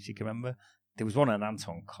particular dunks you can remember? There was one on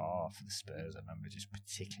Anton Carr for the Spurs, I remember, just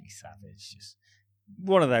particularly savage. Just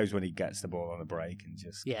one of those when he gets the ball on the break and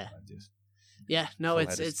just... It's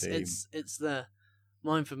the...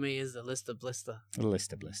 Mine for me is the Lister Blister. The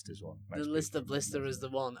Lister Blister's one. The Lister Blister is the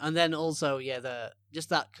one. And then also, the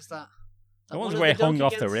ones where he hung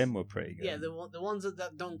off the rim were pretty good. Yeah, the ones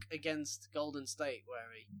that dunk against Golden State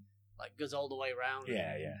where he goes all the way around.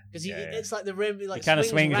 Yeah. Because it's like the rim, he kind of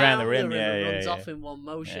swings around the rim, and runs off in one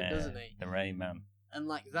motion, doesn't he? The Rain Man. And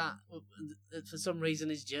like that, for some reason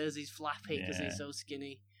his jersey's flappy because he's so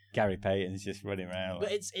skinny. Gary Payton's just running around.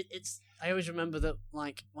 But it's. I always remember that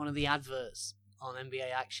one of the adverts on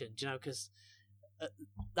NBA Action, because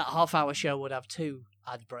that half-hour show would have 2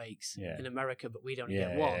 ad breaks in America, but we'd only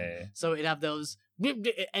get 1. Yeah. So it'd have those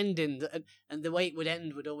ending, and the way it would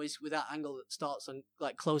end would always with that angle that starts on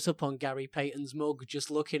close up on Gary Payton's mug, just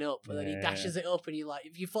looking up, and then he dashes it up, and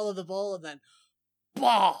if you follow the ball, and then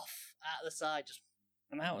boff out the side, just.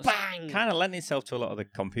 And that was bang! Kind of lent itself to a lot of the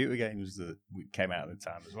computer games that came out at the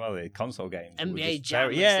time as well. The console games, NBA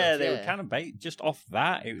Jam, they were kind of just off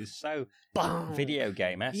that. It was so video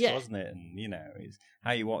game-esque, wasn't it? And it's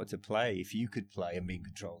how you wanted to play if you could play and be in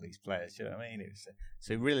control of these players. You know what I mean? It was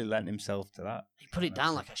so he really lent himself to that. He put it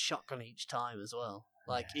down like a shotgun each time as well.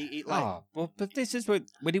 But this is when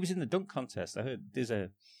he was in the dunk contest. I heard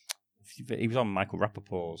he was on Michael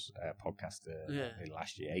Rappaport's podcast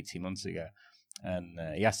last year, 18 months ago. And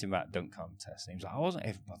he asked him about dunk contest, and he was like, I wasn't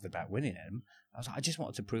ever bothered about winning him. I was like, I just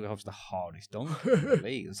wanted to prove I was the hardest dunker in the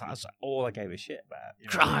league. That's all I gave a shit about.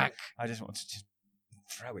 Crack! I just wanted to just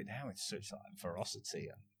throw it down with such ferocity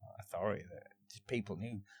and authority that just people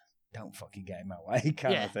knew, don't fucking get in my way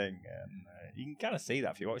kind of thing. And you can kind of see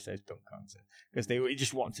that if you watch those dunk contests, because he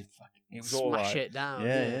just wanted to fucking... It was smash all like, it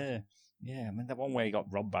down. Yeah, I mean, the one where he got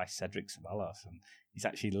robbed by Cedric Ceballos and he's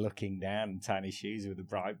actually looking down in tiny shoes with a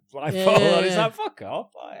blindfold on. He's like, fuck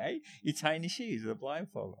off. I hate your tiny shoes with a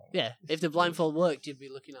blindfold on. Yeah, if the blindfold worked, you'd be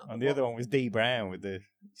looking up. And the other one was Dee Brown with the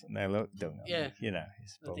no look dunk. Yeah.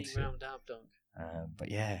 It's the Dee Brown dab dunk.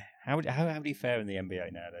 But yeah, how would he fare in the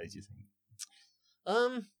NBA nowadays, do you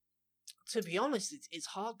think? To be honest, it's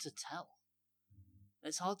hard to tell.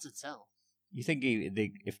 It's hard to tell. You think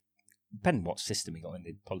if depending on what system he got in,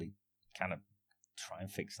 they'd probably kind of try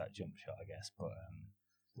and fix that jump shot, I guess. But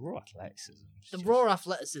raw athleticism. Raw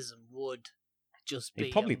athleticism would just be.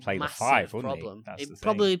 He'd probably play the 5, wouldn't problem. he? He'd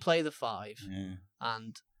probably play the 5,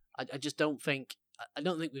 and I just don't think. I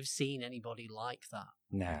don't think we've seen anybody like that.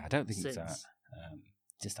 No, I don't think since. it's that.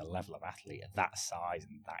 Just a level of athlete of that size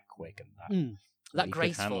and that quick and that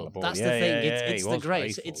graceful. That's the thing. It's the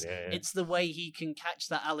grace. It's the way he can catch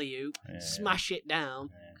that alley-oop, smash it down,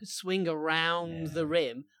 swing around the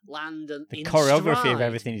rim, land, and the choreography stride, of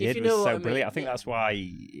everything he did was so brilliant. I think yeah. that's why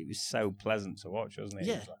it was so pleasant to watch, wasn't it?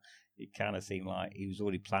 Yeah. It kind of seemed like he was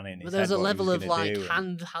already planning. But there's a level of like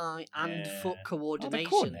hand-eye and foot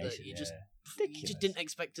coordination that you just didn't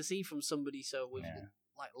expect to see from somebody with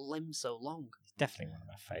like limbs so long. He's definitely one of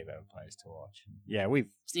my favourite players to watch. Yeah,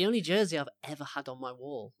 it's the only jersey I've ever had on my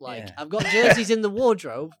wall. I've got jerseys in the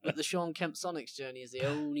wardrobe, but the Shawn Kemp Sonics journey is the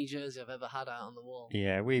only jersey I've ever had out on the wall.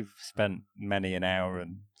 Yeah, we've spent many an hour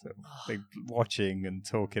and watching and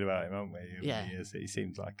talking about him, haven't we? Yeah. He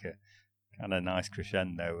seems like a kind of nice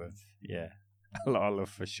crescendo of a lot of love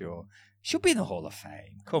for sure. Should be in the Hall of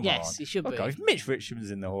Fame. Come on. Yes, he should be. If Mitch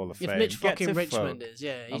Richmond's in the Hall of Fame, if Mitch fucking Richmond is,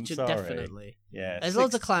 he should definitely. Yeah, there's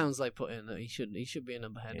loads of clowns they put in that he should be a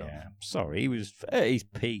number head of. Yeah, sorry, he was at his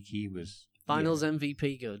peak. He was Finals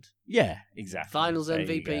MVP good. Yeah, exactly. Finals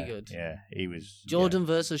MVP good. Yeah, he was. Jordan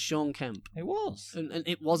versus Shawn Kemp. It was. And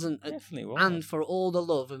it wasn't. Definitely was. And for all the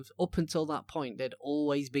love, and up until that point, they'd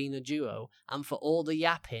always been a duo. And for all the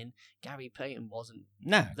yapping, Gary Payton wasn't.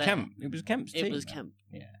 No, there. Kemp. It was Kemp's team. It was Kemp.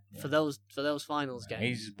 Yeah. For those finals games.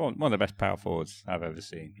 He's one of the best power forwards I've ever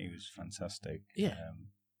seen. He was fantastic. Yeah.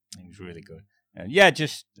 He was really good. And yeah,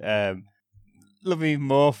 just love him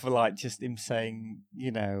more for like just him saying,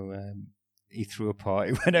 he threw a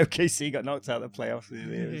party when OKC got knocked out of the playoffs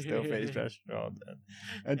and still finished restaurant.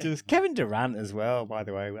 And just Kevin Durant as well, by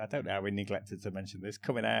the way. I don't know how we neglected to mention this.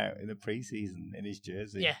 Coming out in the preseason in his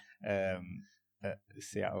jersey. Yeah. At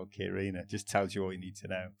Seattle Key Arena just tells you all you need to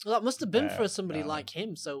know. Well, that must have been for somebody like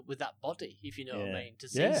him, so with that body, if you know what I mean. To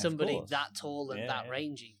see somebody that tall and that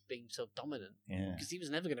rangy being so dominant. Yeah. Because he was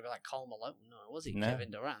never going to be like Carmelo Anthony, was he? No. Kevin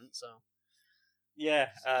Durant, so. Yeah.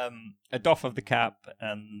 A doff of the cap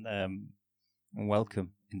and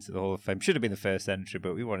welcome into the Hall of Fame. Should have been the first entry,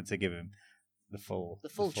 but we wanted to give him the full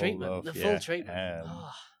treatment. Love. Full treatment.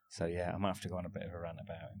 So yeah, I might have to go on a bit of a rant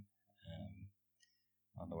about him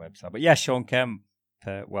on the website. But yeah, Shawn Kemp,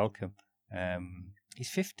 welcome. He's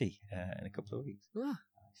 50 in a couple of weeks.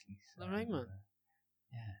 Actually, so, the Rain Man.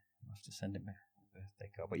 Yeah, I'll have to send him a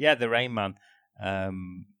birthday card. But yeah, the Rain Man,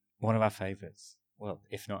 one of our favourites. Well,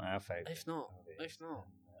 if not our favourite. If not.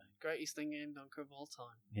 Greatest thing in Dunker of all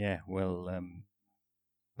time. Yeah, we'll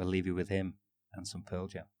leave you with him and some Pearl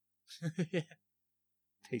Jam. Yeah.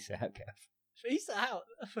 Peace out, Kev. Peace out.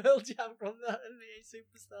 Pearl Jam from the NBA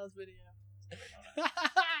Superstars video.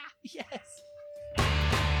 Yes.